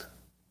effect.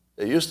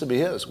 It used to be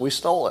his. We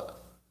stole it.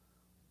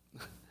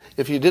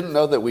 If you didn't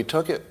know that we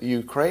took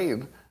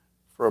Ukraine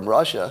from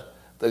Russia,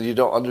 then you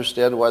don't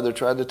understand why they're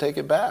trying to take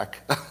it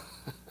back.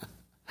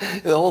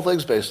 The whole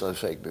thing's based on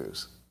fake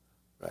news.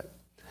 Right.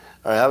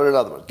 All right, how about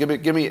another one?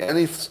 Give me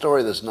any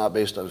story that's not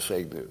based on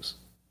fake news.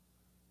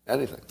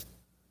 Anything.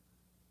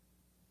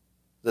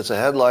 That's a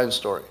headline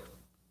story.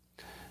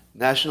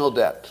 National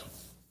debt.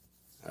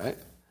 All right?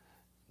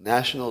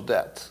 National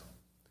debt.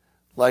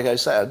 Like I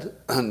said,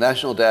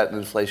 national debt and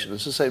inflation,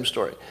 it's the same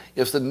story.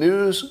 If the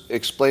news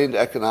explained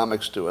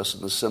economics to us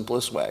in the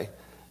simplest way,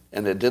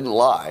 and it didn't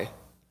lie,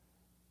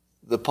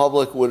 the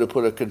public would have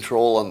put a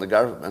control on the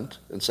government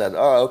and said,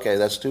 oh, okay,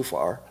 that's too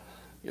far.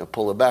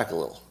 Pull it back a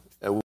little.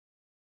 And we're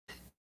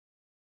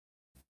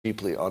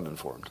deeply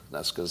uninformed.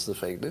 That's because of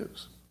the fake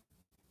news.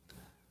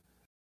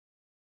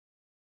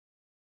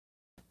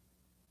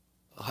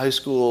 High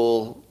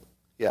school,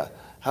 yeah.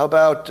 How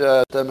about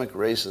systemic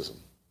racism?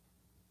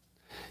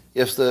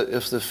 If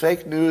the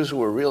fake news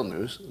were real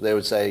news, they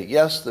would say,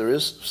 yes, there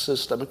is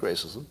systemic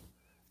racism.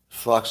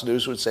 Fox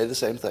News would say the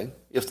same thing.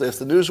 If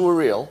the news were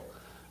real,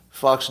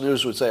 Fox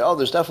News would say, oh,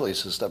 there's definitely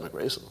systemic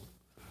racism.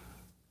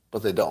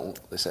 But they don't.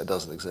 They say it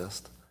doesn't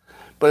exist.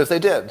 But if they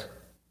did,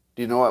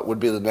 do you know what would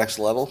be the next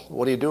level?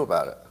 What do you do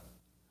about it?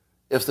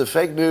 If the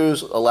fake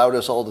news allowed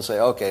us all to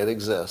say, okay, it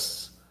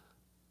exists,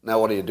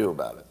 now what do you do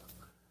about it?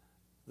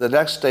 The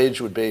next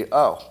stage would be,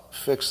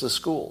 fix the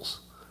schools.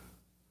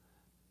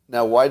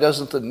 Now, why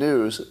doesn't the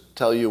news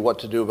tell you what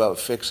to do about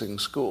fixing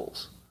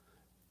schools?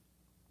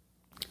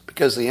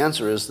 Because the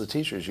answer is the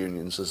teachers'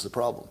 unions is the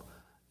problem.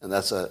 And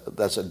that's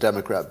a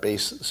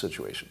Democrat-based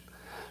situation.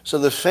 So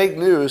the fake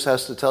news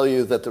has to tell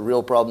you that the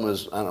real problem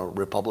is, I don't know,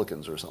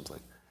 Republicans or something.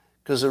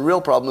 Because the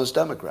real problem is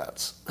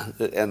Democrats,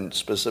 and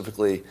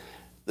specifically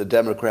the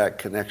Democrat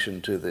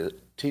connection to the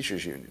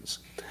teachers' unions.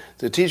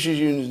 The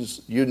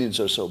teachers' unions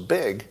are so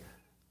big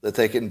that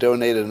they can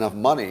donate enough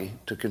money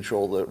to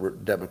control the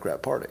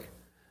Democrat Party.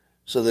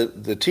 So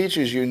the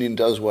teachers' union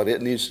does what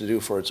it needs to do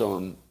for its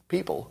own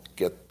people,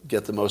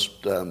 get the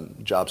most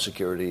job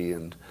security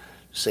and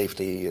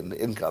safety and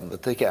income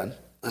that they can.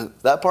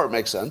 That part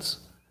makes sense,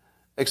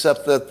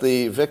 except that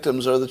the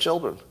victims are the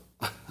children.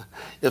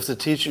 If the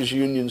teachers'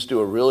 unions do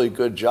a really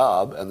good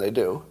job, and they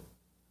do,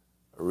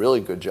 a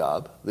really good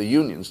job, the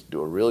unions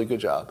do a really good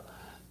job,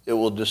 it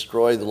will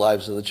destroy the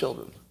lives of the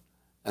children.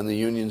 And the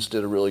unions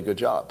did a really good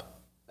job.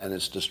 And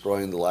it's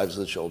destroying the lives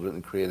of the children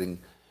and creating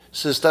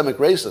systemic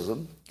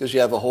racism, because you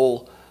have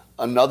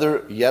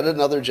yet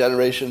another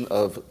generation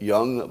of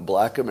young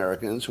black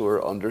Americans who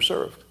are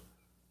underserved.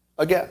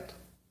 Again,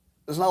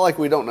 it's not like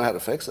we don't know how to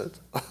fix it.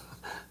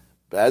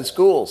 Bad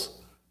schools,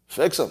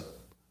 fix them.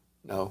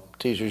 No,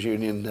 teachers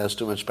union has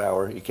too much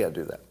power. You can't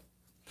do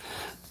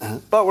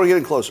that. But we're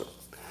getting closer.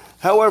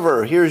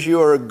 However, here's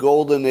your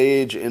golden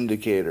age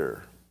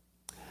indicator.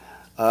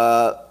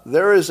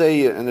 There is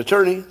an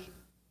attorney.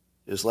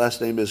 His last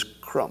name is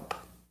Crump.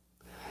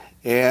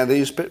 And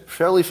he's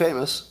fairly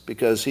famous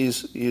because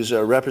he's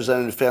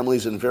represented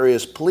families in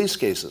various police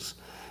cases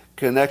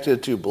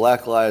connected to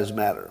Black Lives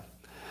Matter.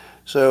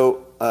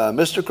 So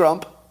Mr.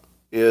 Crump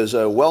is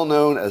well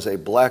known as a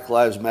Black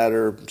Lives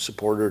Matter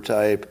supporter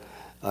type.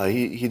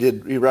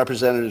 He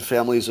represented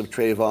families of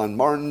Trayvon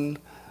Martin,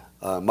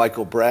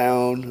 Michael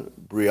Brown,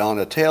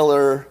 Breonna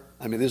Taylor.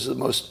 I mean, these are the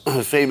most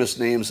famous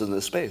names in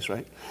this space,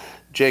 right?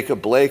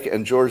 Jacob Blake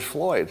and George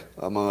Floyd,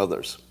 among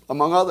others.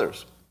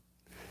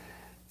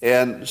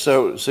 And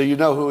so you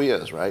know who he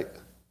is, right?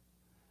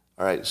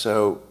 All right,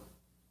 so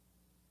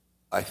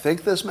I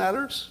think this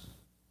matters.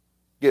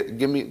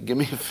 Give me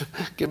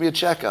a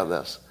check on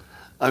this.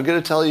 I'm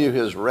going to tell you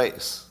his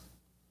race.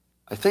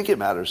 I think it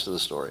matters to the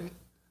story,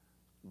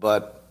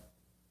 but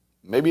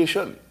maybe it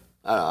shouldn't.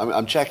 I don't know,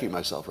 I'm checking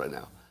myself right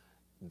now.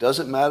 Does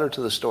it matter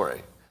to the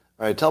story?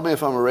 All right, tell me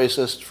if I'm a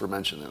racist for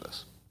mentioning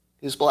this.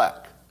 He's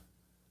black.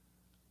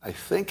 I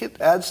think it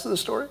adds to the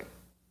story,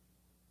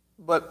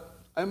 but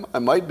I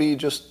might be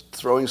just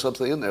throwing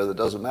something in there that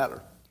doesn't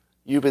matter.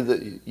 You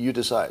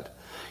decide.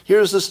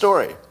 Here's the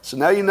story. So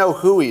now you know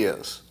who he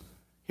is.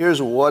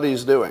 Here's what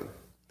he's doing.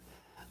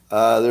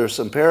 There are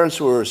some parents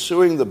who are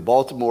suing the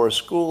Baltimore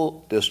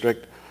School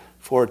District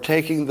for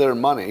taking their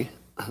money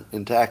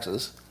in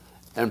taxes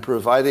and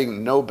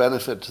providing no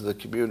benefit to the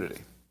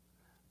community.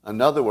 In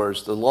other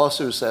words, the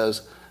lawsuit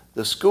says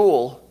the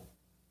school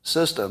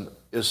system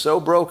is so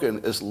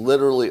broken it's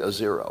literally a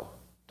zero.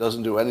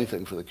 Doesn't do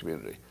anything for the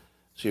community.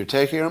 So you're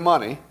taking our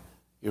money,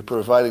 you're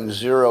providing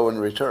zero in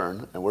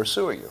return, and we're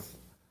suing you.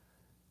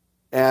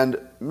 And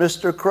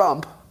Mr.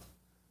 Crump,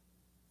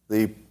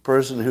 the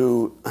person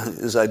who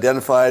is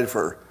identified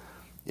for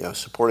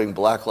supporting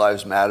Black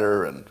Lives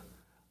Matter and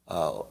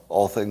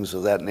all things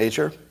of that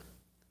nature,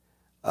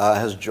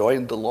 has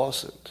joined the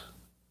lawsuit.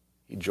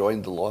 He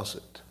joined the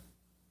lawsuit.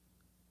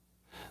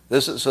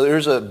 So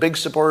there's a big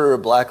supporter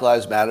of Black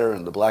Lives Matter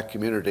and the black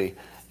community,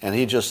 and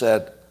he just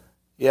said,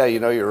 yeah,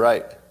 you're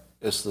right.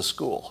 It's the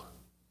school.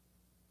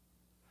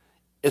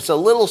 It's a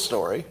little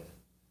story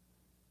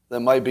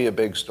that might be a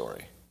big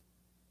story,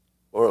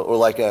 or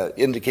like an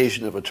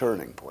indication of a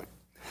turning point.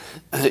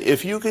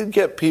 If you can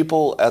get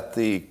people at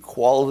the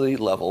quality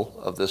level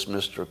of this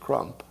Mr.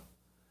 Crump,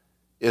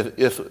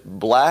 if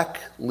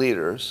black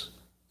leaders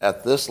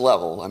at this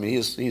level, I mean,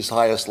 he's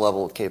highest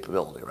level of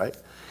capability, right?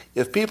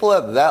 If people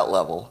at that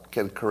level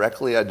can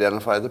correctly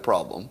identify the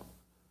problem,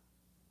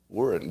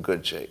 we're in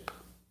good shape.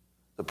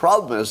 The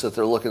problem is that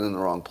they're looking in the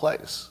wrong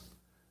place.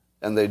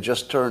 And they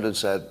just turned and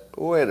said,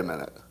 wait a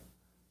minute,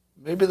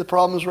 maybe the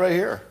problem is right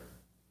here.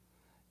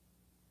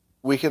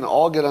 We can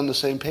all get on the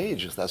same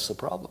page if that's the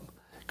problem.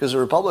 Because the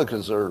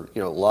Republicans are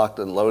locked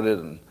and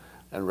loaded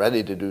and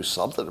ready to do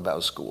something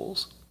about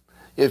schools.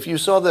 If you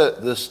saw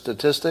the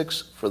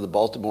statistics for the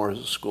Baltimore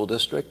School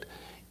District,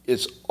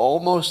 it's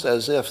almost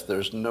as if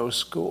there's no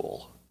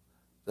school.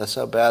 That's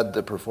how bad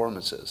the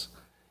performance is.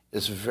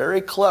 It's very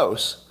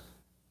close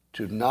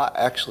to not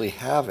actually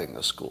having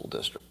a school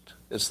district.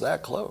 It's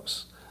that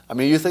close. I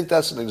mean, you think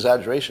that's an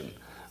exaggeration,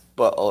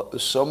 but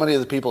so many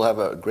of the people have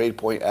a grade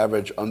point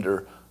average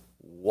under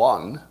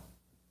one,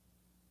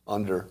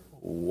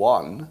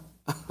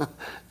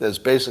 that's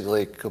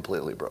basically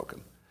completely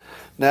broken.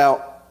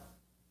 Now,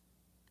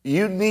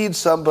 you need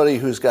somebody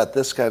who's got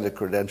this kind of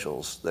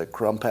credentials that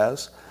Crump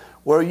has,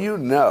 where you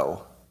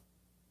know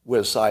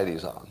which side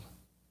he's on.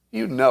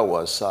 You know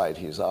what side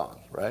he's on,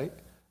 right?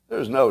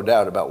 There's no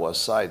doubt about what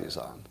side he's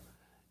on.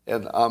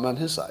 And I'm on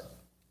his side.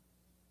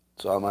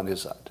 So I'm on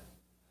his side.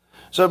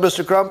 So,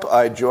 Mr. Crump,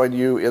 I join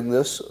you in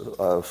this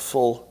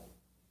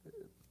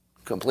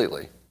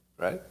completely,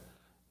 right?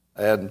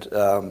 And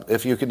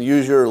if you can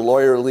use your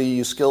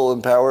lawyerly skill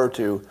and power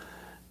to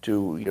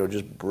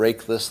just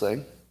break this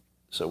thing,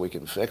 so we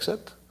can fix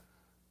it,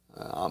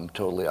 I'm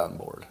totally on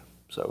board.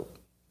 So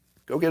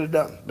go get it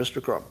done,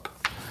 Mr. Crump.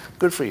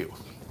 Good for you.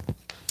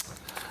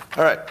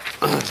 All right.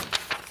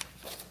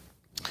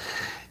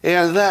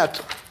 And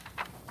that,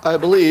 I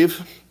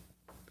believe,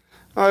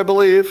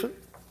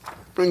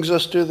 brings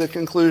us to the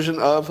conclusion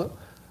of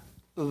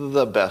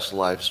the best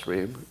live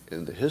stream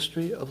in the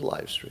history of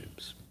live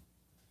streams.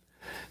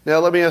 Now,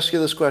 let me ask you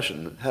this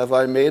question. Have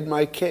I made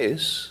my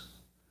case,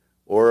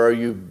 or are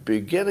you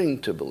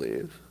beginning to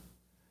believe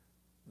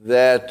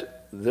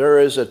that there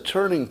is a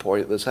turning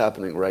point that's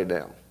happening right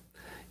now?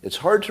 It's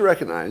hard to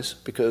recognize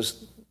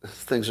because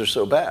things are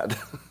so bad.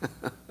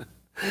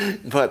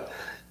 But,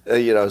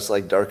 it's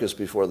like darkest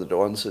before the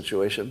dawn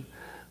situation.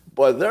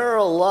 But there are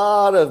a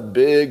lot of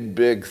big,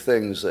 big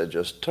things that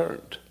just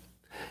turned.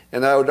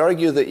 And I would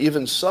argue that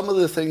even some of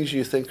the things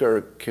you think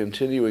are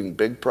continuing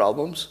big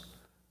problems,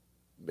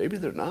 maybe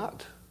they're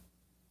not.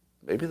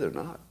 Maybe they're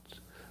not.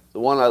 The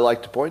one I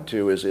like to point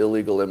to is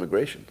illegal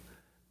immigration.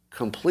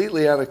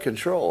 Completely out of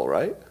control,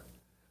 right?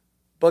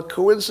 But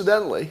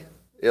coincidentally,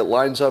 it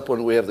lines up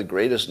when we have the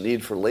greatest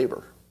need for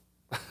labor.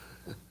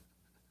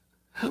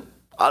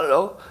 I don't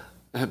know.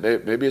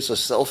 Maybe it's a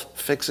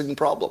self-fixing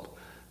problem.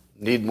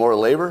 Need more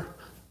labor?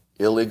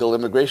 Illegal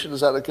immigration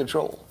is out of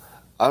control.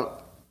 Now,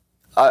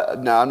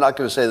 I'm not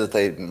going to say that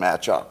they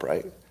match up,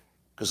 right?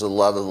 Because a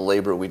lot of the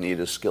labor we need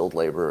is skilled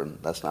labor, and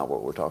that's not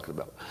what we're talking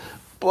about.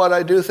 But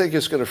I do think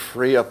it's going to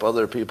free up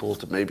other people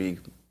to maybe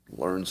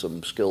learn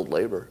some skilled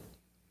labor.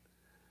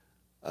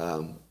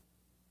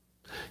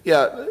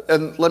 Yeah,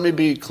 and let me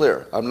be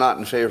clear. I'm not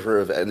in favor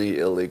of any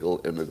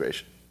illegal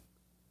immigration.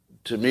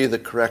 To me, the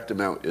correct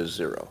amount is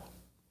 0.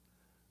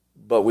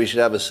 But we should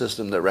have a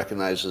system that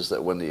recognizes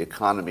that when the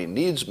economy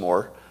needs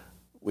more,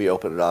 we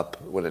open it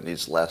up. When it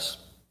needs less,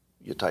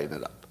 you tighten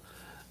it up.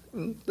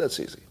 That's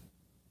easy.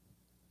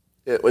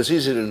 It was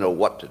easy to know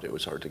what to do.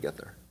 It's hard to get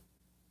there.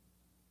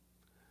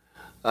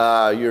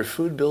 Your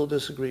food bill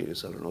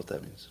disagrees. I don't know what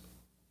that means.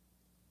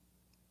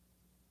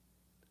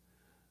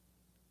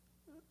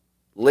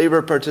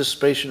 Labor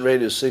participation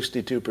rate is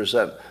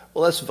 62%.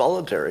 Well, that's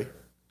voluntary.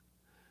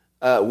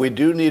 We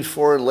do need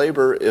foreign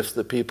labor if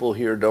the people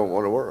here don't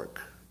want to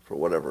work for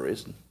whatever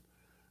reason.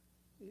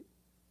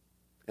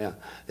 Yeah.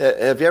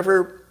 Have you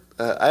ever,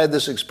 I had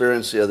this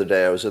experience the other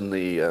day. I was in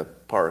the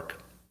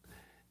park.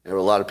 There were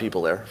a lot of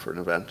people there for an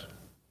event.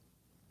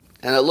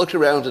 And I looked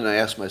around and I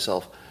asked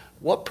myself,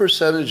 what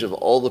percentage of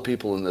all the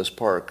people in this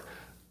park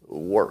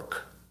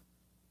work?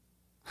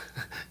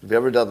 Have you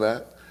ever done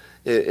that?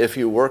 If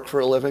you work for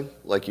a living,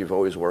 like you've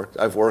always worked,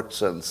 I've worked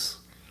since,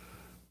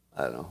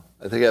 I don't know,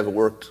 I think I've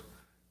worked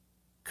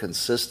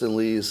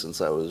consistently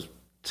since I was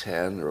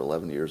 10 or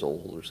 11 years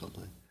old or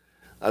something.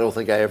 I don't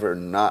think I ever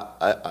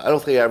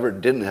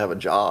didn't have a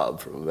job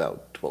from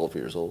about 12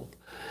 years old.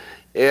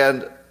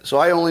 And so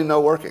I only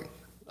know working.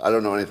 I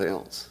don't know anything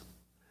else.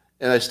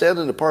 And I stand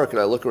in the park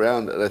and I look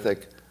around and I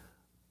think,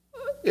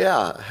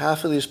 yeah,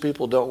 half of these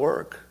people don't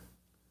work.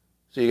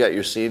 So you got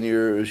your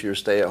seniors, your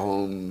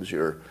stay-at-homes,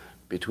 your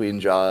between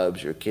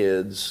jobs, your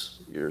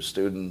kids, your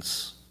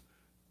students,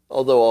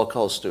 although I'll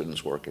call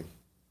students working,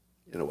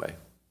 in a way.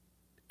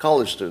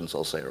 College students,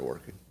 I'll say, are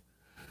working.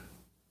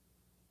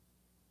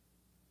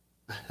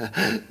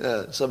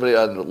 Somebody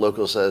on the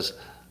local says,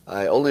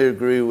 I only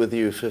agree with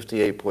you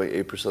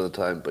 58.8% of the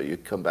time, but you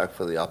come back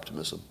for the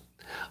optimism.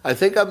 I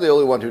think I'm the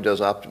only one who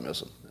does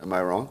optimism. Am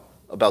I wrong?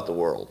 About the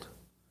world.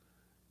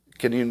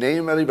 Can you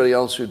name anybody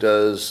else who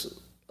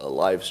does a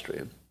live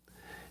stream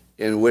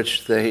in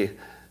which they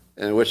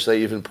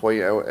even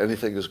point out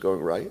anything is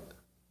going right?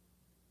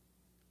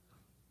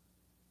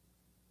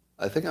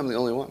 I think I'm the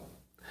only one.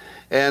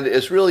 And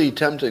it's really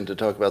tempting to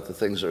talk about the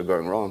things that are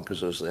going wrong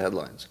because those are the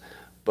headlines.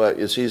 But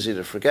it's easy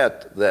to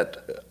forget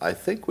that I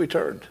think we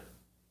turned.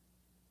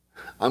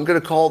 I'm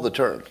going to call the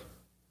turn.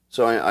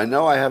 So I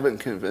know I haven't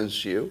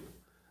convinced you,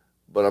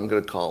 but I'm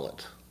going to call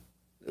it.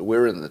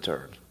 We're in the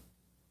turn.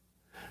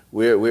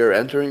 We're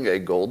entering a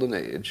golden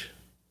age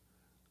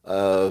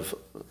of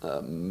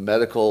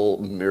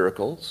medical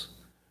miracles.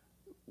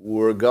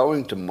 We're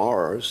going to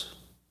Mars.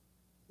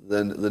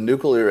 Then the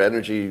nuclear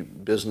energy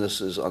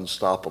business is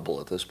unstoppable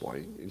at this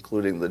point,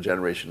 including the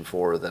Generation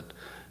 4 that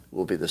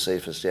will be the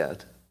safest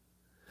yet.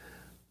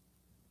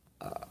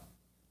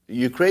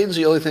 Ukraine's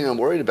the only thing I'm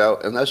worried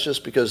about, and that's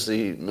just because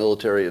the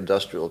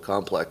military-industrial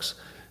complex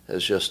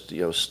has just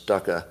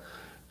stuck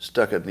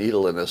a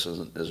needle in us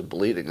and is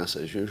bleeding us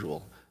as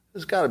usual.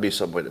 There's got to be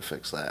some way to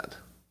fix that.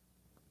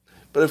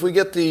 But if we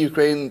get the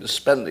Ukraine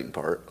spending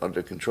part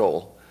under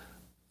control,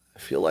 I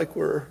feel like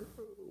we're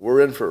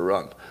in for a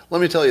run.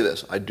 Let me tell you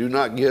this: I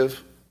don't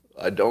give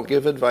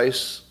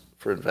advice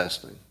for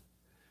investing.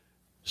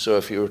 So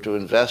if you were to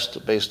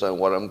invest based on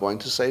what I'm going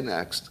to say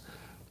next,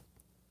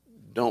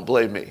 don't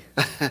blame me,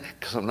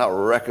 because I'm not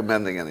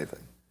recommending anything.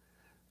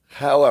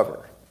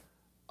 However,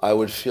 I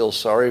would feel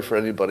sorry for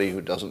anybody who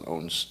doesn't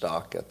own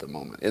stock at the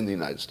moment in the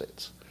United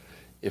States.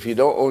 If you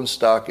don't own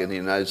stock in the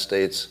United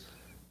States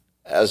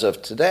as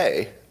of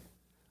today,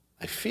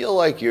 I feel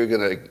like you're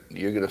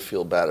gonna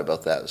feel bad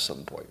about that at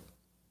some point.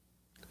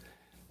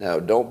 Now,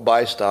 don't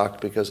buy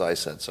stock because I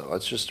said so.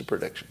 It's just a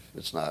prediction.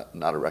 It's not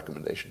a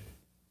recommendation.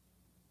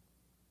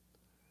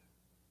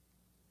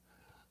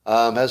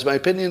 Has my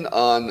opinion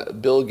on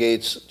Bill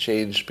Gates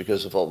changed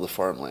because of all the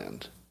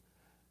farmland?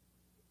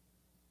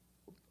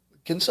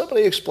 Can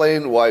somebody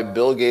explain why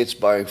Bill Gates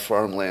buying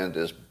farmland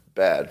is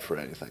bad for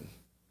anything?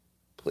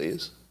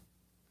 Please?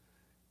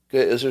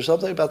 Is there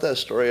something about that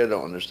story I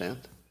don't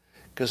understand?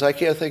 Because I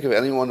can't think of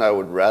anyone I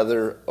would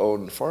rather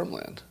own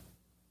farmland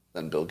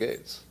than Bill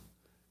Gates.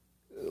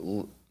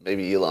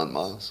 Maybe Elon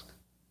Musk.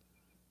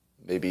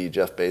 Maybe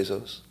Jeff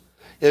Bezos.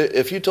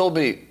 If you told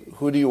me,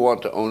 who do you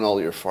want to own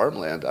all your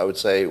farmland, I would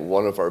say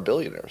one of our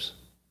billionaires.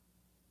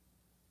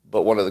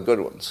 But one of the good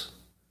ones,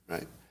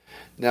 right?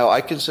 Now, I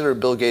consider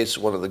Bill Gates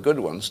one of the good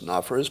ones,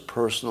 not for his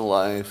personal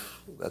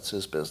life. That's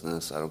his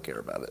business. I don't care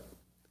about it.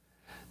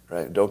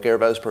 Right? Don't care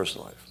about his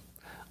personal life.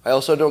 I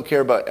also don't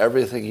care about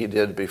everything he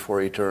did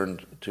before he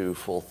turned to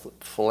full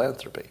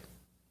philanthropy.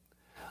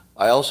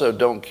 I also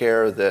don't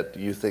care that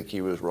you think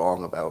he was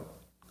wrong about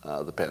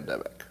the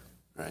pandemic.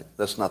 Right?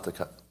 That's not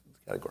the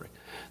category.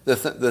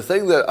 The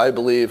thing that I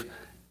believe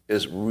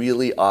is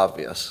really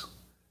obvious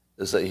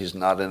is that he's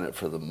not in it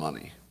for the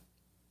money.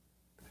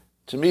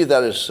 To me,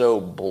 that is so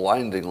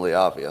blindingly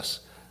obvious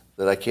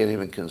that I can't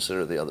even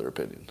consider the other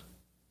opinion.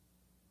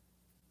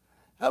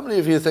 How many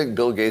of you think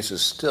Bill Gates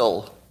is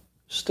still,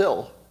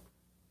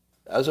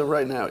 as of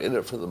right now, in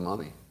it for the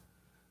money?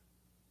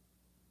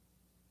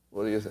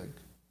 What do you think?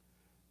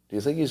 Do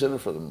you think he's in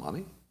it for the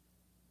money?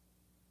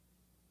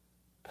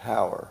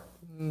 Power.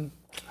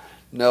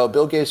 No,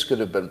 Bill Gates could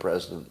have been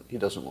president. He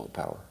doesn't want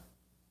power.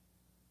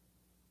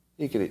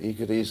 He could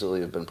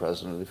easily have been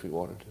president if he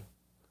wanted to.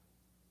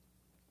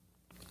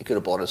 He could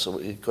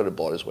have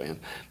bought his way in.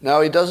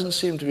 Now, he doesn't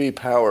seem to be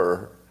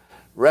power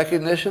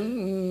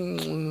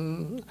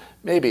recognition,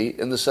 maybe,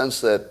 in the sense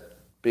that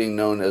being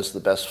known as the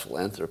best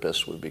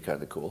philanthropist would be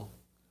kind of cool.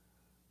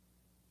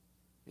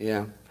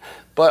 Yeah.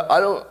 But I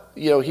don't,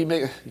 he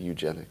may,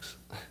 eugenics.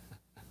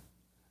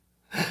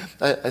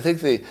 I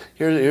think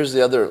here's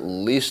the other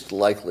least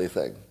likely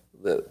thing,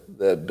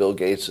 that Bill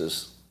Gates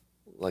is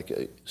like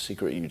a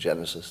secret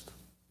eugenicist.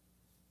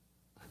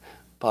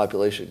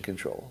 Population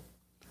control.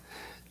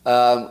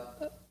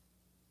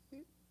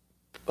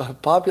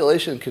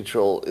 Population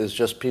control is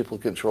just people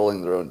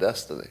controlling their own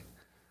destiny.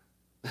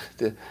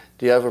 Do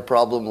you have a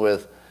problem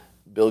with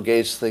Bill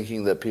Gates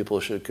thinking that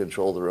people should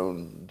control their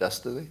own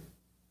destiny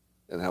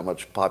and how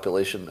much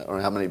population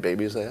or how many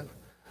babies they have?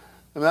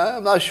 I mean,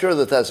 I'm not sure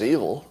that that's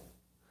evil,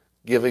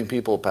 giving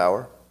people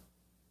power.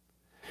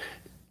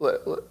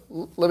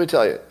 Let me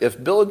tell you,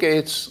 if Bill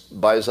Gates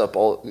buys up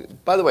all...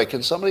 By the way,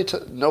 can somebody...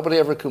 Nobody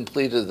ever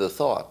completed the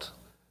thought.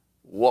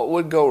 What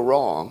would go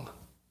wrong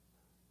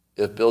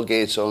if Bill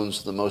Gates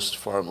owns the most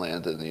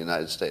farmland in the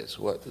United States?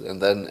 What?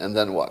 And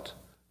then what?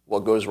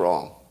 What goes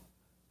wrong?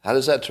 How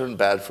does that turn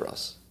bad for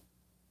us?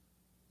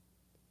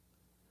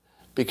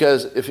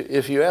 Because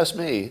if you ask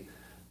me,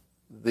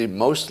 the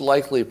most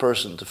likely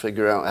person to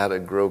figure out how to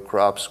grow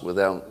crops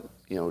without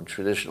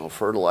traditional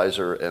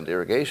fertilizer and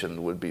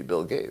irrigation would be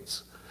Bill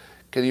Gates.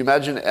 Can you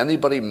imagine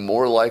anybody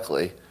more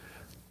likely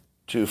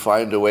to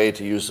find a way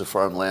to use the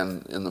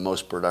farmland in the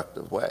most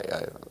productive way?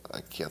 I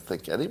can't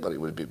think anybody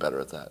would be better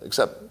at that,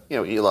 except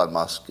Elon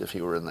Musk, if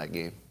he were in that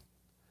game.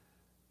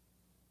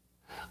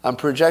 I'm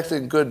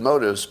projecting good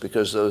motives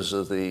because those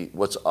are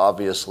what's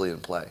obviously in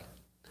play.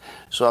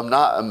 So I'm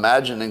not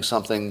imagining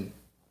something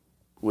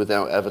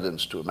without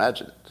evidence to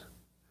imagine it.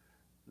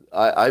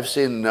 I've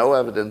seen no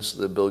evidence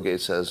that Bill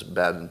Gates has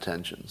bad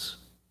intentions.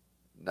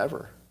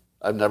 Never.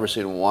 I've never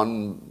seen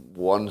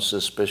one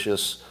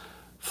suspicious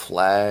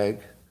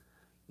flag.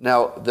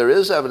 Now, there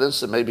is evidence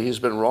that maybe he's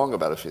been wrong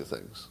about a few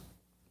things,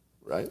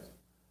 right?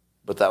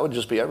 But that would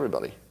just be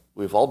everybody.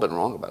 We've all been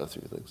wrong about a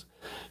few things.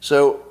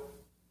 So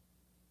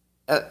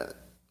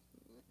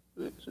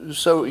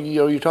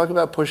you talk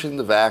about pushing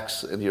the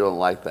vax and you don't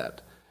like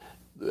that.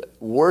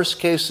 Worst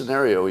case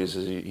scenario is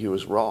he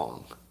was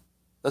wrong.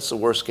 That's the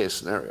worst case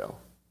scenario.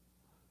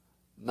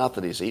 Not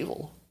that he's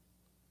evil.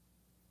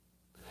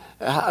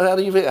 How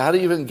do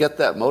you even get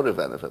that motive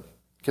out of him?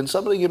 Can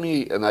somebody give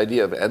me an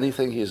idea of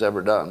anything he's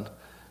ever done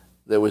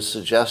that would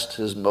suggest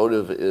his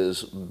motive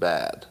is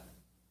bad?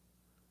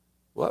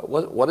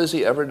 What has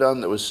he ever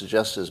done that would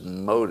suggest his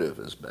motive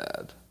is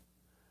bad?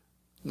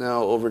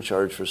 No,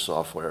 overcharge for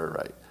software,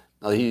 right.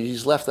 Now,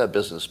 he's left that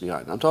business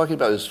behind. I'm talking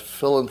about his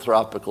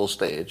philanthropical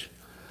stage.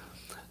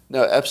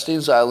 Now,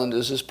 Epstein's Island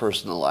is his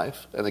personal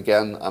life. And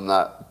again, I'm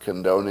not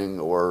condoning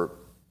or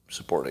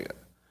supporting it,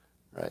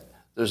 right?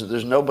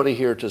 There's nobody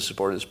here to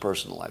support his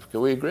personal life.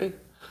 Can we agree?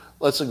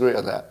 Let's agree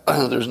on that.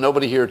 There's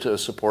nobody here to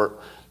support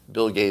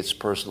Bill Gates'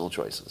 personal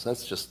choices.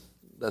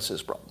 That's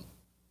his problem.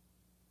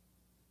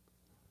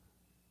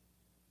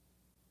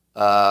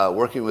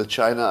 Working with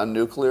China on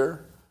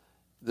nuclear.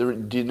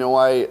 Do you know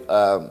why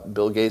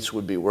Bill Gates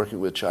would be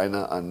working with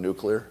China on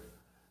nuclear?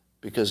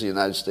 Because the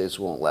United States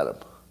won't let him.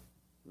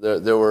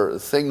 There were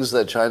things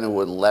that China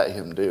would let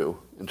him do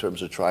in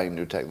terms of trying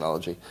new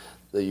technology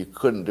that you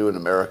couldn't do in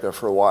America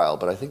for a while,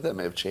 but I think that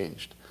may have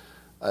changed.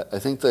 I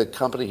think the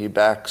company he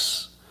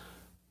backs,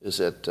 is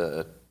it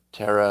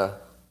Terra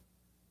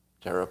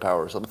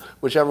Power or something?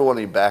 Whichever one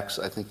he backs,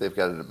 I think they've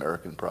got an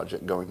American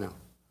project going now.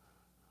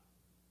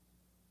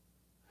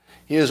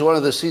 He is one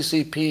of the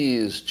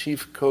CCP's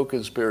chief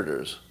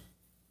co-conspirators.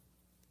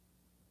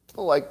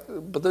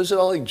 But those are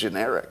all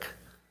generic.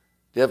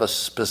 Do you have a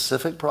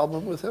specific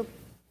problem with him?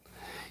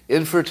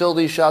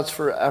 Infertility shots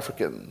for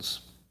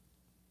Africans.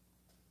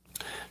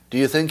 Do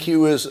you think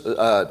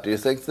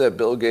that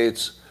Bill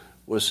Gates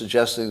was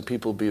suggesting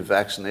people be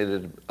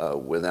vaccinated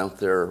without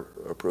their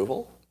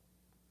approval?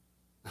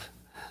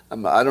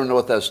 I don't know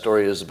what that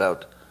story is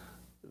about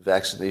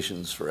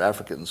vaccinations for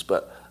Africans,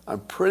 but I'm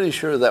pretty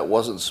sure that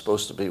wasn't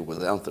supposed to be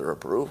without their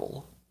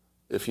approval.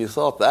 If you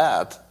thought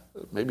that,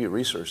 maybe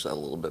research that a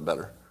little bit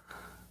better.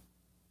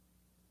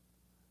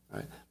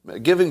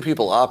 Right? Giving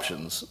people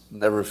options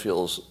never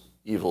feels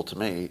evil to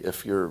me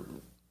if you're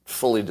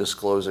fully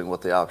disclosing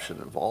what the option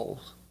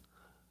involves.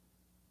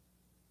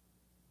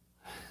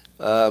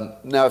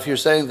 Now, if you're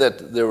saying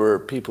that there were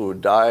people who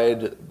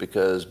died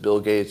because Bill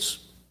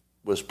Gates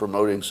was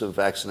promoting some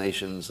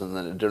vaccinations and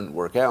then it didn't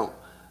work out,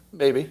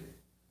 maybe.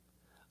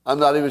 I'm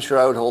not even sure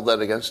I would hold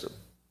that against him.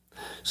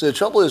 So the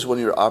trouble is when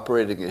you're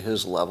operating at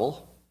his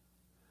level,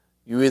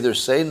 you either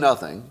say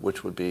nothing,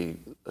 which would be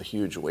a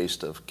huge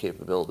waste of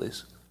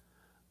capabilities,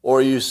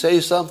 or you say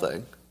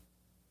something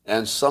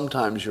and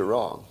sometimes you're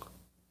wrong.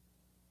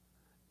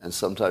 And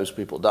sometimes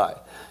people die.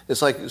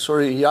 It's like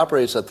he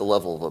operates at the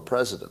level of a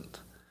president.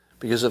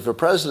 Because if a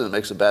president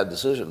makes a bad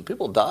decision,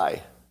 people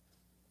die,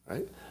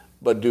 right?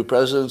 But do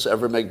presidents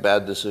ever make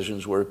bad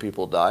decisions where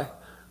people die?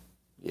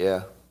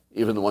 Yeah,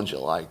 even the ones you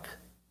like.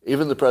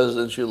 Even the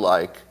presidents you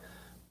like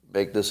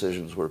make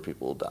decisions where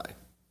people die.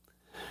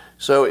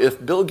 So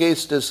if Bill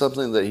Gates did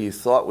something that he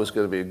thought was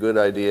going to be a good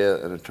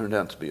idea and it turned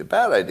out to be a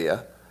bad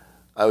idea,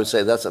 I would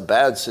say that's a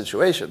bad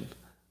situation,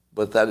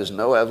 but that is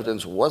no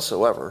evidence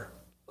whatsoever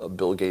of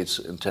Bill Gates'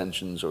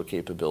 intentions or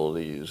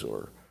capabilities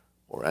or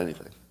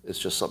anything. It's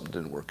just something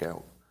didn't work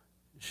out.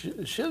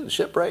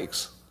 Shit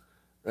breaks,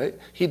 right?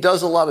 He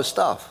does a lot of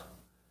stuff.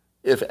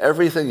 If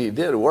everything he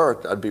did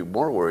worked, I'd be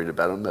more worried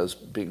about him as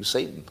being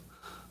Satan,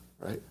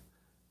 right?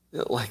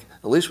 At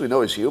least we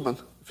know he's human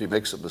if he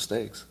makes some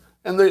mistakes.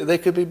 And they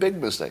could be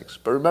big mistakes.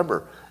 But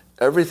remember,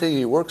 everything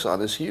he works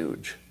on is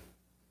huge.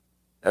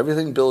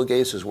 Everything Bill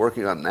Gates is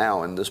working on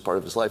now in this part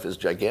of his life is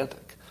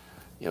gigantic.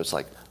 It's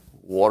like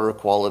water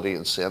quality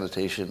and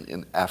sanitation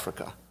in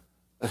Africa.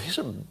 These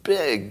are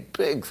big,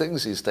 big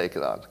things he's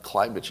taken on.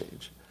 Climate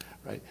change,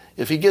 right?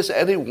 If he gets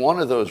any one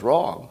of those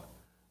wrong,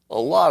 a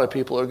lot of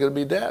people are going to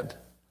be dead.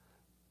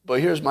 But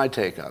here's my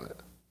take on it.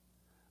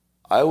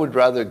 I would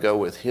rather go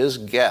with his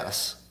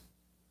guess,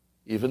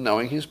 even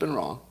knowing he's been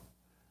wrong.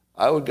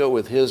 I would go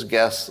with his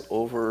guess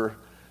over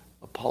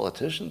a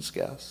politician's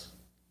guess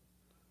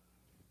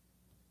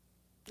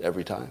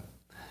every time.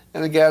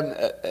 And again,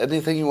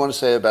 anything you want to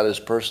say about his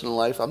personal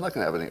life, I'm not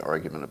going to have any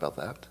argument about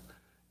that.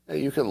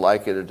 You can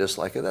like it or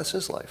dislike it. That's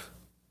his life.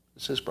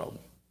 It's his problem.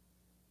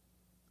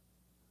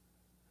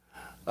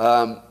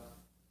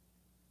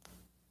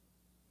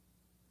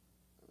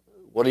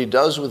 What he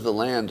does with the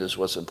land is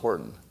what's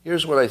important.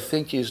 Here's what I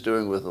think he's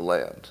doing with the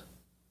land.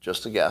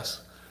 Just a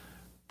guess.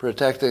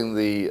 Protecting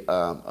the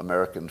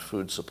American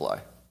food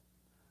supply.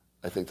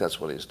 I think that's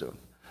what he's doing.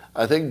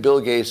 I think Bill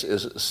Gates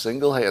is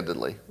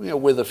single-handedly,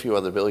 with a few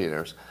other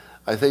billionaires,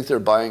 I think they're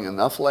buying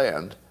enough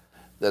land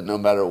that no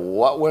matter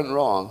what went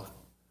wrong,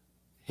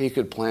 he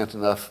could plant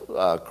enough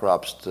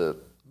crops to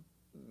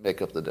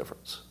make up the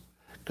difference.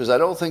 Because I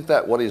don't think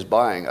what he's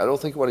buying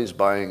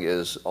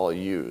is all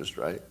used,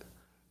 right?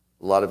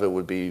 A lot of it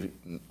would be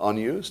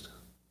unused.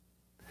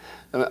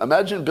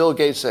 Imagine Bill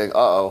Gates saying,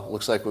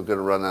 looks like we're going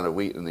to run out of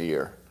wheat in a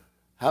year.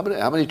 How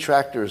many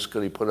tractors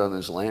could he put on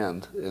his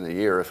land in a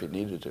year if he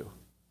needed to?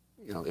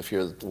 If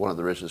you're one of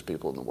the richest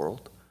people in the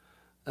world.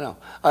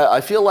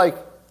 I feel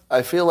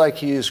like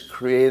he's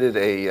created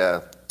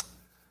an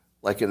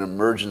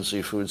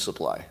emergency food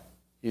supply.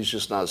 He's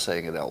just not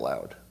saying it out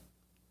loud.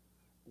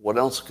 What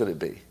else could it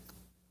be?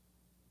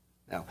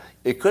 Now,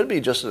 it could be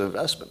just an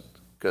investment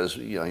because,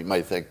 he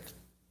might think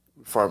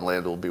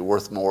farmland will be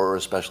worth more,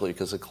 especially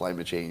because of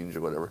climate change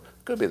or whatever.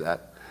 Could be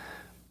that.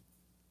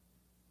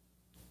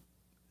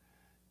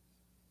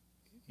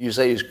 You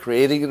say he's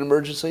creating an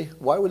emergency?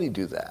 Why would he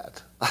do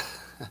that?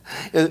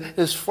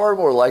 It's far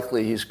more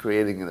likely he's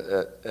creating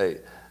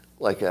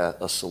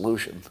a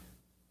solution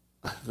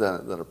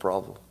than a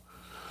problem.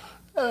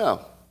 I don't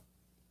know.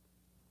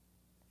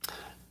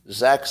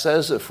 Zach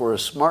says that for a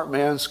smart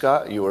man,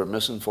 Scott, you are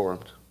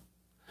misinformed.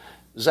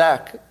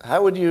 Zach,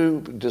 how would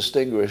you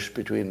distinguish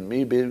between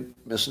me being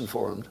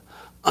misinformed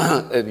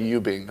and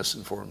you being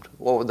misinformed?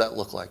 What would that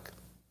look like?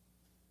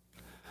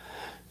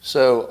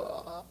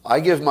 So I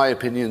give my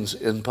opinions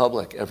in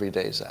public every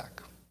day,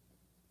 Zach.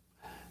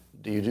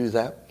 Do you do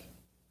that?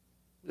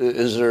 Do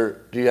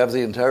you have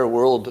the entire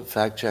world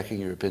fact-checking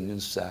your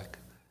opinions, Zach?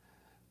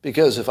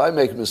 Because if I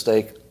make a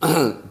mistake,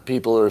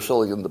 people are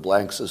filling in the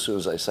blanks as soon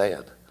as I say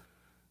it.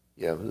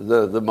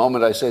 The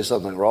moment I say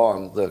something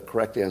wrong, the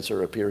correct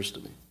answer appears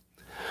to me.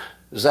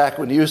 Zach,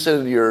 when you sit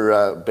in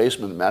your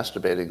basement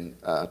masturbating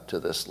to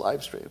this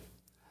live stream,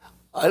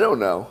 I don't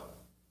know.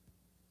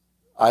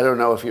 I don't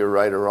know if you're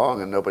right or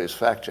wrong, and nobody's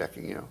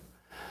fact-checking you.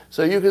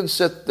 So you can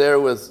sit there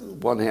with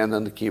one hand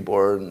on the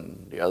keyboard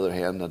and the other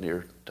hand on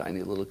your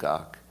tiny little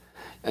cock,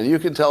 and you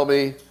can tell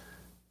me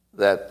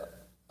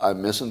that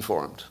I'm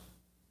misinformed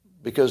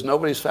because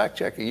nobody's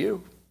fact-checking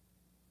you.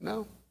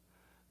 No.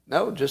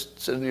 No, just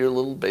sit in your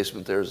little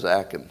basement there,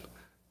 Zach, and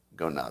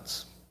go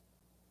nuts.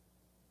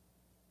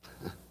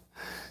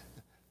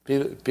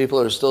 People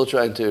are still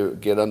trying to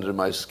get under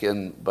my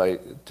skin by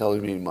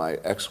telling me my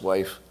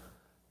ex-wife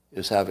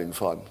is having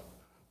fun.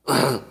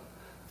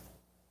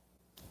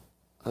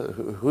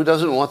 Who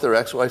doesn't want their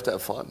ex-wife to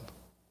have fun?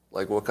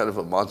 Like, what kind of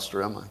a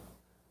monster am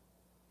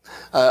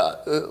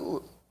I?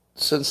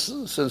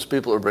 Since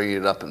people are bringing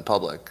it up in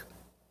public,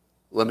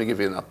 let me give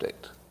you an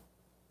update.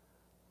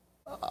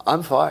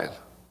 I'm fine.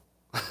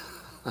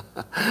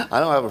 I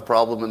don't have a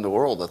problem in the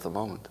world at the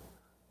moment.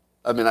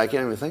 I mean, I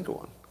can't even think of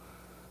one.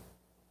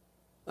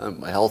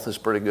 My health is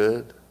pretty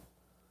good.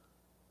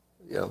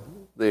 You know,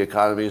 the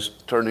economy is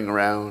turning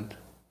around.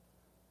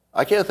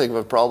 I can't think of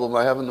a problem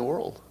I have in the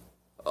world.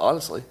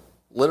 Honestly,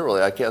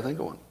 literally, I can't think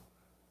of one.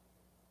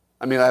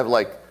 I mean, I have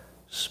like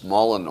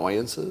small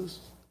annoyances.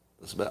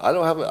 I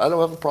don't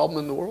have a problem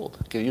in the world.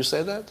 Can you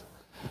say that?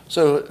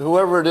 So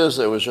whoever it is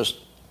that was just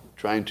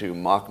trying to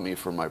mock me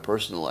for my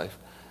personal life,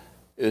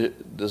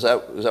 is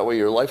that what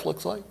your life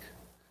looks like?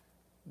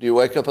 Do you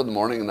wake up in the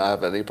morning and not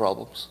have any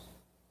problems?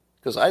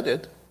 Because I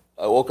did.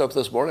 I woke up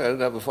this morning, I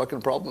didn't have a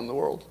fucking problem in the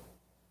world.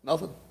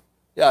 Nothing.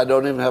 Yeah, I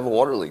don't even have a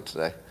water leak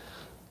today.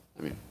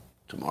 I mean,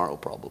 tomorrow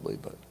probably,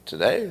 but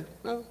today,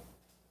 no.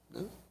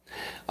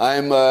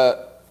 I'm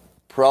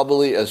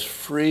probably as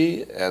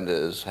free and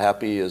as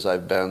happy as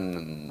I've been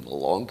in a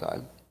long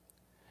time.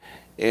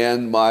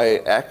 And my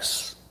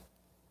ex,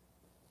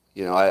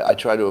 you know, I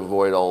try to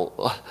avoid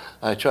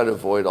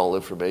all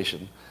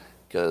information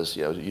because,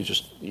 you know,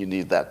 you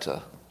need that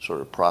to sort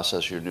of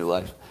process your new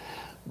life.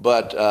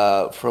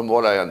 But from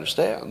what I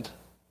understand,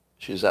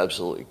 she's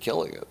absolutely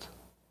killing it.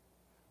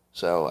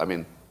 So, I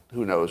mean,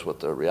 who knows what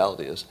the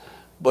reality is.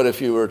 But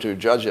if you were to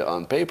judge it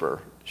on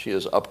paper, she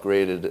is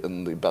upgraded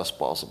in the best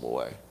possible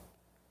way.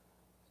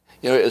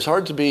 You know, it's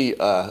hard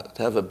to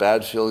have a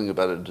bad feeling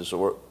about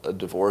a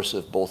divorce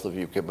if both of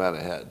you come out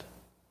ahead.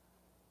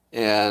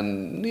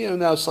 And, you know,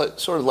 now it's like,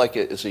 sort of like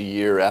it's a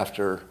year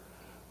after,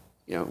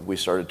 you know, we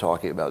started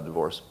talking about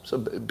divorce. So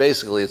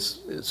basically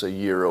it's a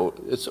year,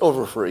 it's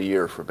over for a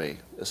year for me,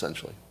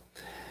 essentially.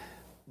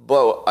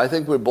 But I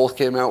think we both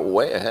came out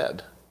way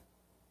ahead.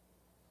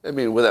 I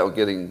mean, without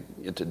getting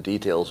into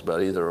details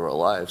about either of our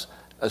lives,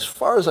 as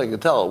far as I can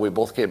tell, we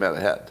both came out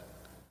ahead.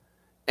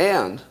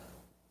 And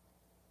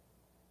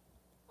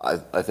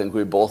I think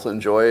we both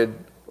enjoyed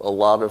a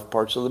lot of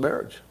parts of the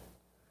marriage.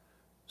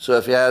 So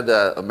if you had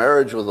a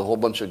marriage with a whole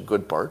bunch of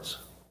good parts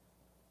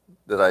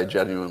that I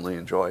genuinely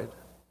enjoyed,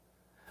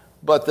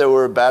 but there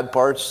were bad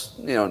parts,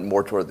 you know,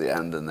 more toward the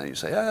end, and then you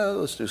say,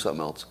 let's do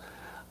something else.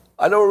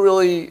 I don't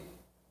really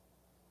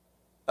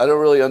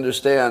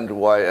understand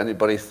why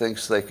anybody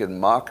thinks they can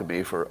mock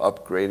me for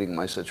upgrading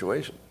my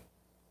situation.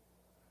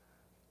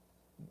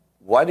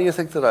 Why do you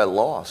think that I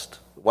lost?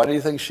 Why do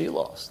you think she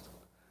lost?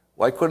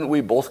 Why couldn't we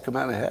both come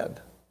out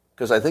ahead?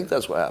 Because I think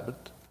that's what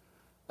happened.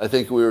 I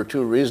think we were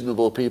two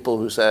reasonable people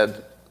who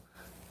said,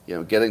 you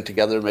know, getting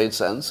together made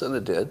sense, and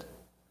it did.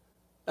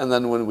 And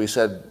then when we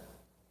said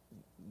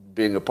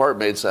being apart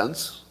made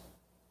sense,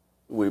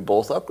 we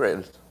both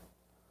upgraded.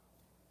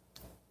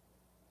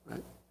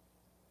 Right?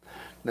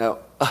 Now,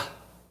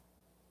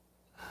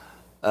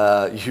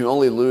 you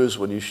only lose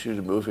when you shoot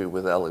a movie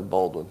with Alec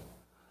Baldwin.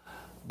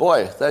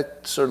 Boy,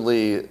 that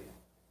certainly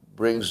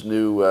brings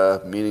new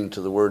meaning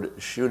to the word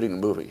shooting a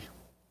movie.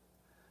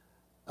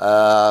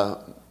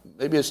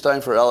 Maybe it's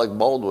time for Alec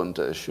Baldwin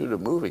to shoot a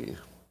movie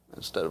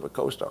instead of a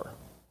co-star.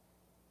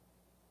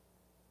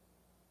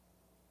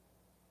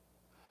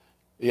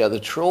 Yeah, the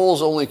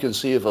trolls only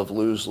conceive of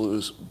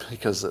lose-lose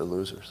because they're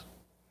losers.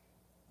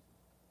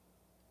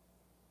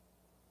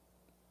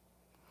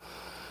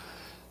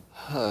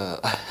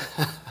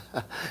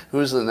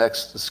 Who's the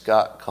next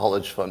Scott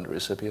College Fund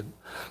recipient?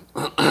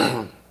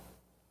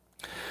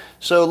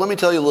 So let me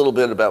tell you a little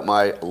bit about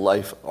my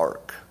life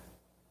arc.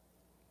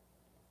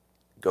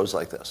 It goes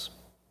like this.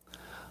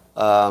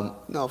 No,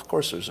 of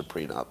course there's a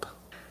prenup.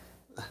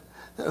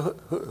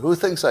 Who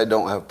thinks I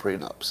don't have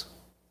prenups?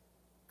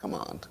 Come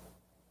on.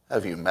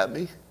 Have you met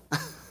me?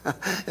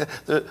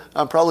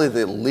 I'm probably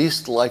the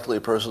least likely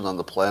person on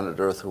the planet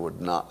Earth who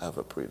would not have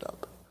a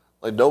prenup.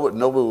 Like no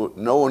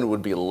one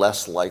would be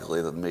less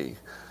likely than me.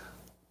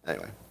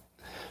 Anyway,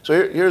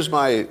 so here's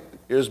my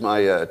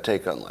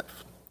take on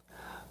life.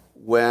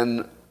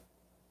 When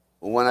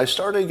I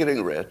started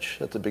getting rich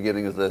at the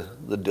beginning of the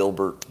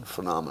Dilbert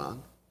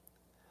phenomenon,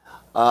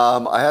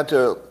 I had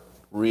to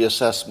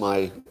reassess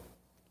my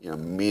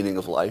meaning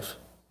of life.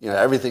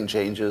 Everything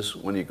changes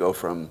when you go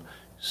from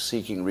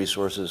seeking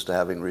resources to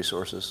having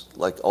resources.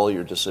 Like all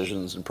your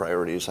decisions and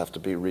priorities have to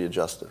be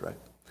readjusted, right?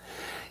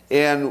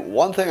 And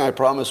one thing I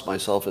promised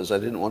myself is I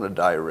didn't want to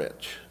die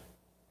rich,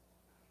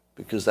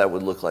 because that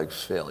would look like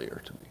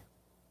failure to me.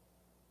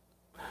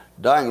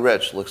 Dying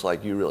rich looks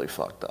like you really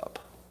fucked up.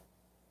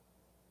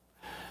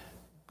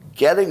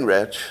 Getting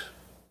rich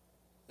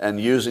and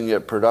using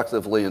it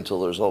productively until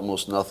there's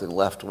almost nothing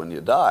left when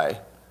you die,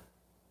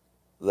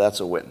 that's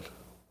a win.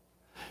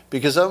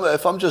 Because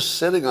if I'm just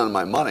sitting on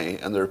my money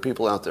and there are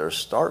people out there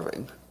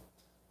starving,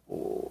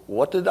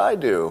 what did I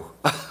do?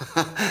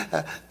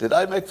 Did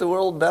I make the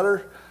world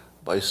better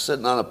by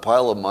sitting on a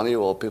pile of money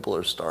while people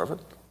are starving?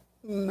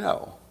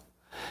 No.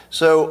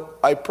 So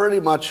I pretty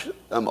much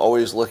am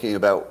always looking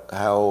about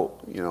how,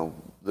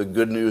 the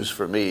good news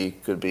for me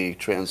could be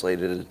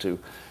translated into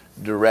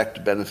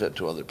direct benefit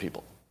to other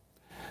people.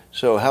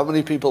 So how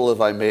many people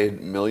have I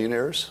made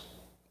millionaires?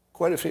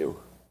 Quite a few.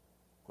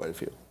 Quite a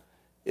few.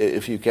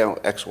 If you count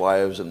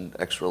ex-wives and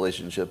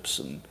ex-relationships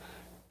and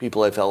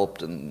people I've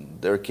helped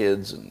and their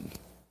kids, and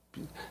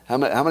how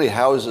many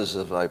houses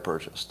have I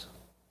purchased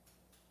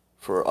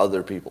for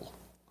other people?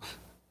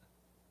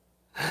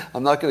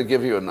 I'm not going to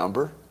give you a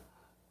number,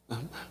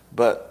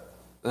 but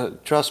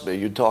trust me,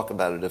 you'd talk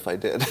about it if I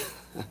did.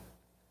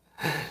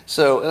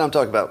 So, and I'm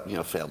talking about,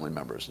 family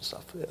members and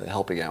stuff,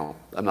 helping out.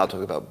 I'm not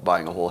talking about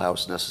buying a whole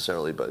house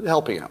necessarily, but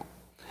helping out.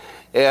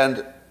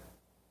 And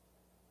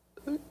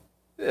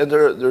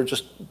there are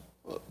just,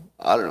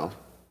 I don't know,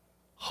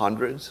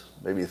 hundreds,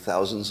 maybe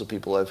thousands of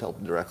people I've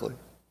helped directly.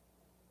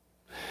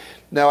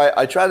 Now,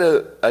 I try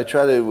to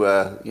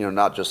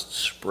not just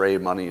spray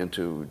money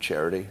into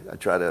charity. I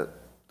try to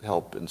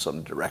help in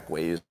some direct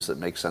ways that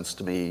make sense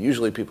to me.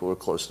 Usually people who are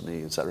close to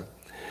me, etc.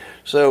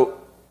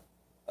 So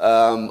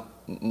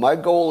my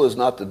goal is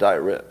not to die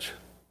rich.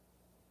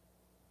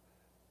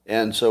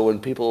 And so when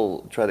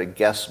people try to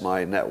guess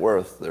my net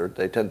worth,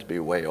 they tend to be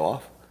way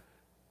off.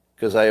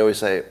 Because I always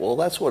say, well,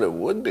 that's what it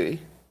would be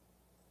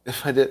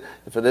if I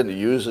didn't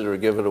use it or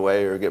give it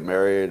away or get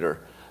married or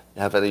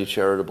have any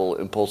charitable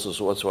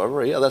impulses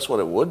whatsoever. Yeah, that's what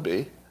it would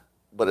be,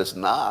 but it's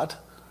not.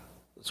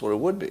 That's what it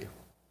would be.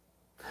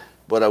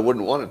 But I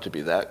wouldn't want it to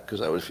be that,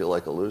 because I would feel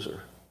like a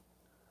loser.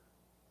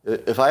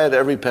 If I had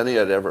every penny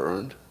I'd ever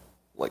earned,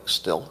 like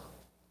still,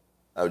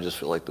 I would just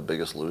feel like the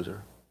biggest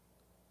loser.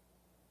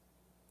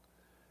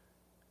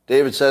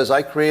 David says,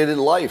 I created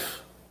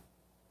life.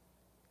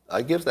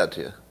 I give that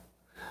to you.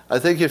 I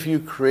think if you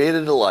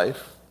created a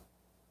life,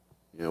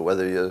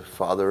 whether you're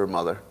father or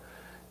mother,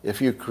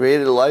 if you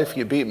created a life,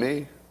 you beat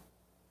me.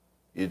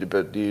 You did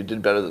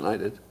better than I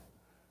did.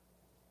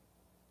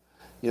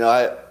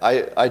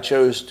 I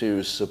chose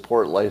to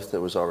support life that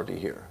was already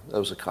here. That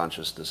was a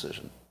conscious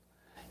decision.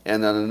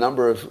 And in a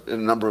number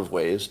of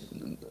ways,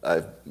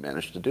 I've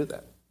managed to do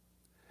that.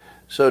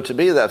 So to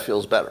me, that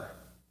feels better.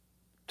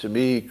 To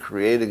me,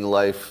 creating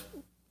life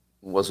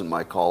wasn't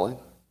my calling.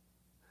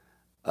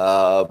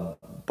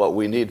 But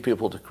we need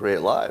people to create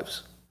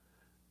lives.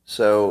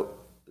 So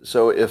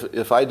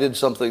if I did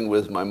something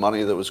with my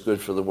money that was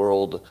good for the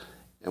world,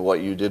 and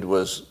what you did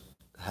was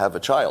have a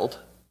child,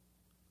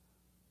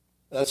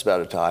 that's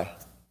about a tie.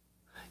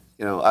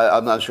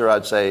 I'm not sure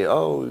I'd say,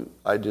 oh,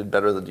 I did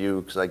better than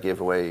you because I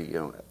gave away,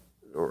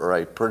 or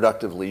I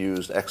productively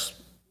used X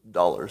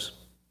dollars.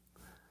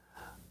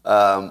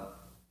 Yeah.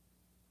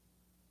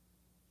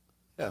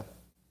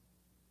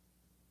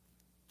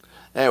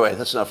 Anyway,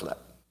 that's enough of that.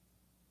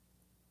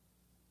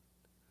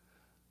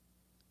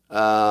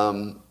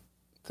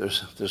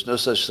 There's no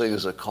such thing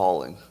as a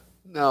calling.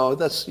 No,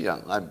 that's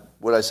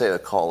when I say a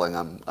calling,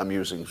 I'm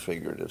using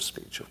figurative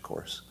speech, of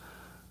course.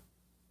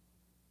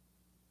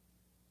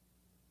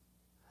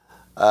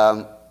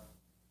 Yeah,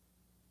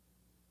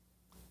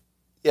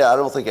 I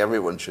don't think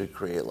everyone should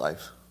create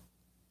life.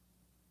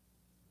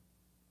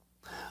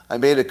 I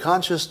made a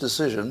conscious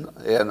decision,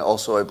 and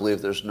also I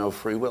believe there's no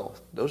free will.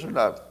 There's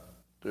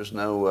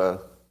no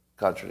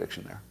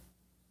contradiction there.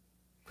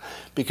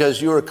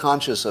 Because you are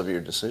conscious of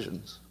your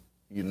decisions.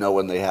 You know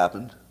when they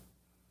happened.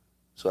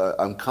 So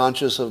I'm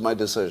conscious of my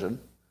decision,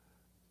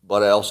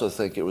 but I also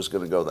think it was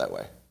going to go that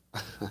way.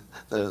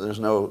 There's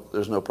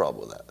no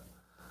problem with that.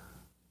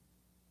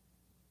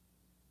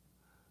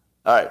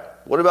 All right.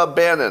 What about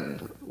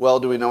Bannon? Well,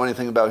 do we know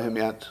anything about him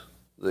yet?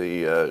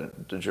 The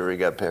jury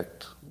got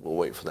picked. We'll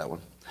wait for that one.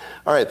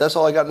 All right. That's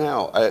all I got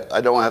now. I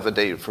don't have a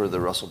date for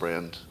the Russell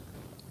Brand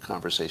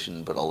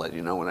conversation, but I'll let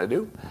you know when I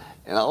do.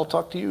 And I'll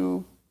talk to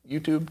you,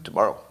 YouTube,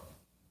 tomorrow.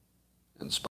 And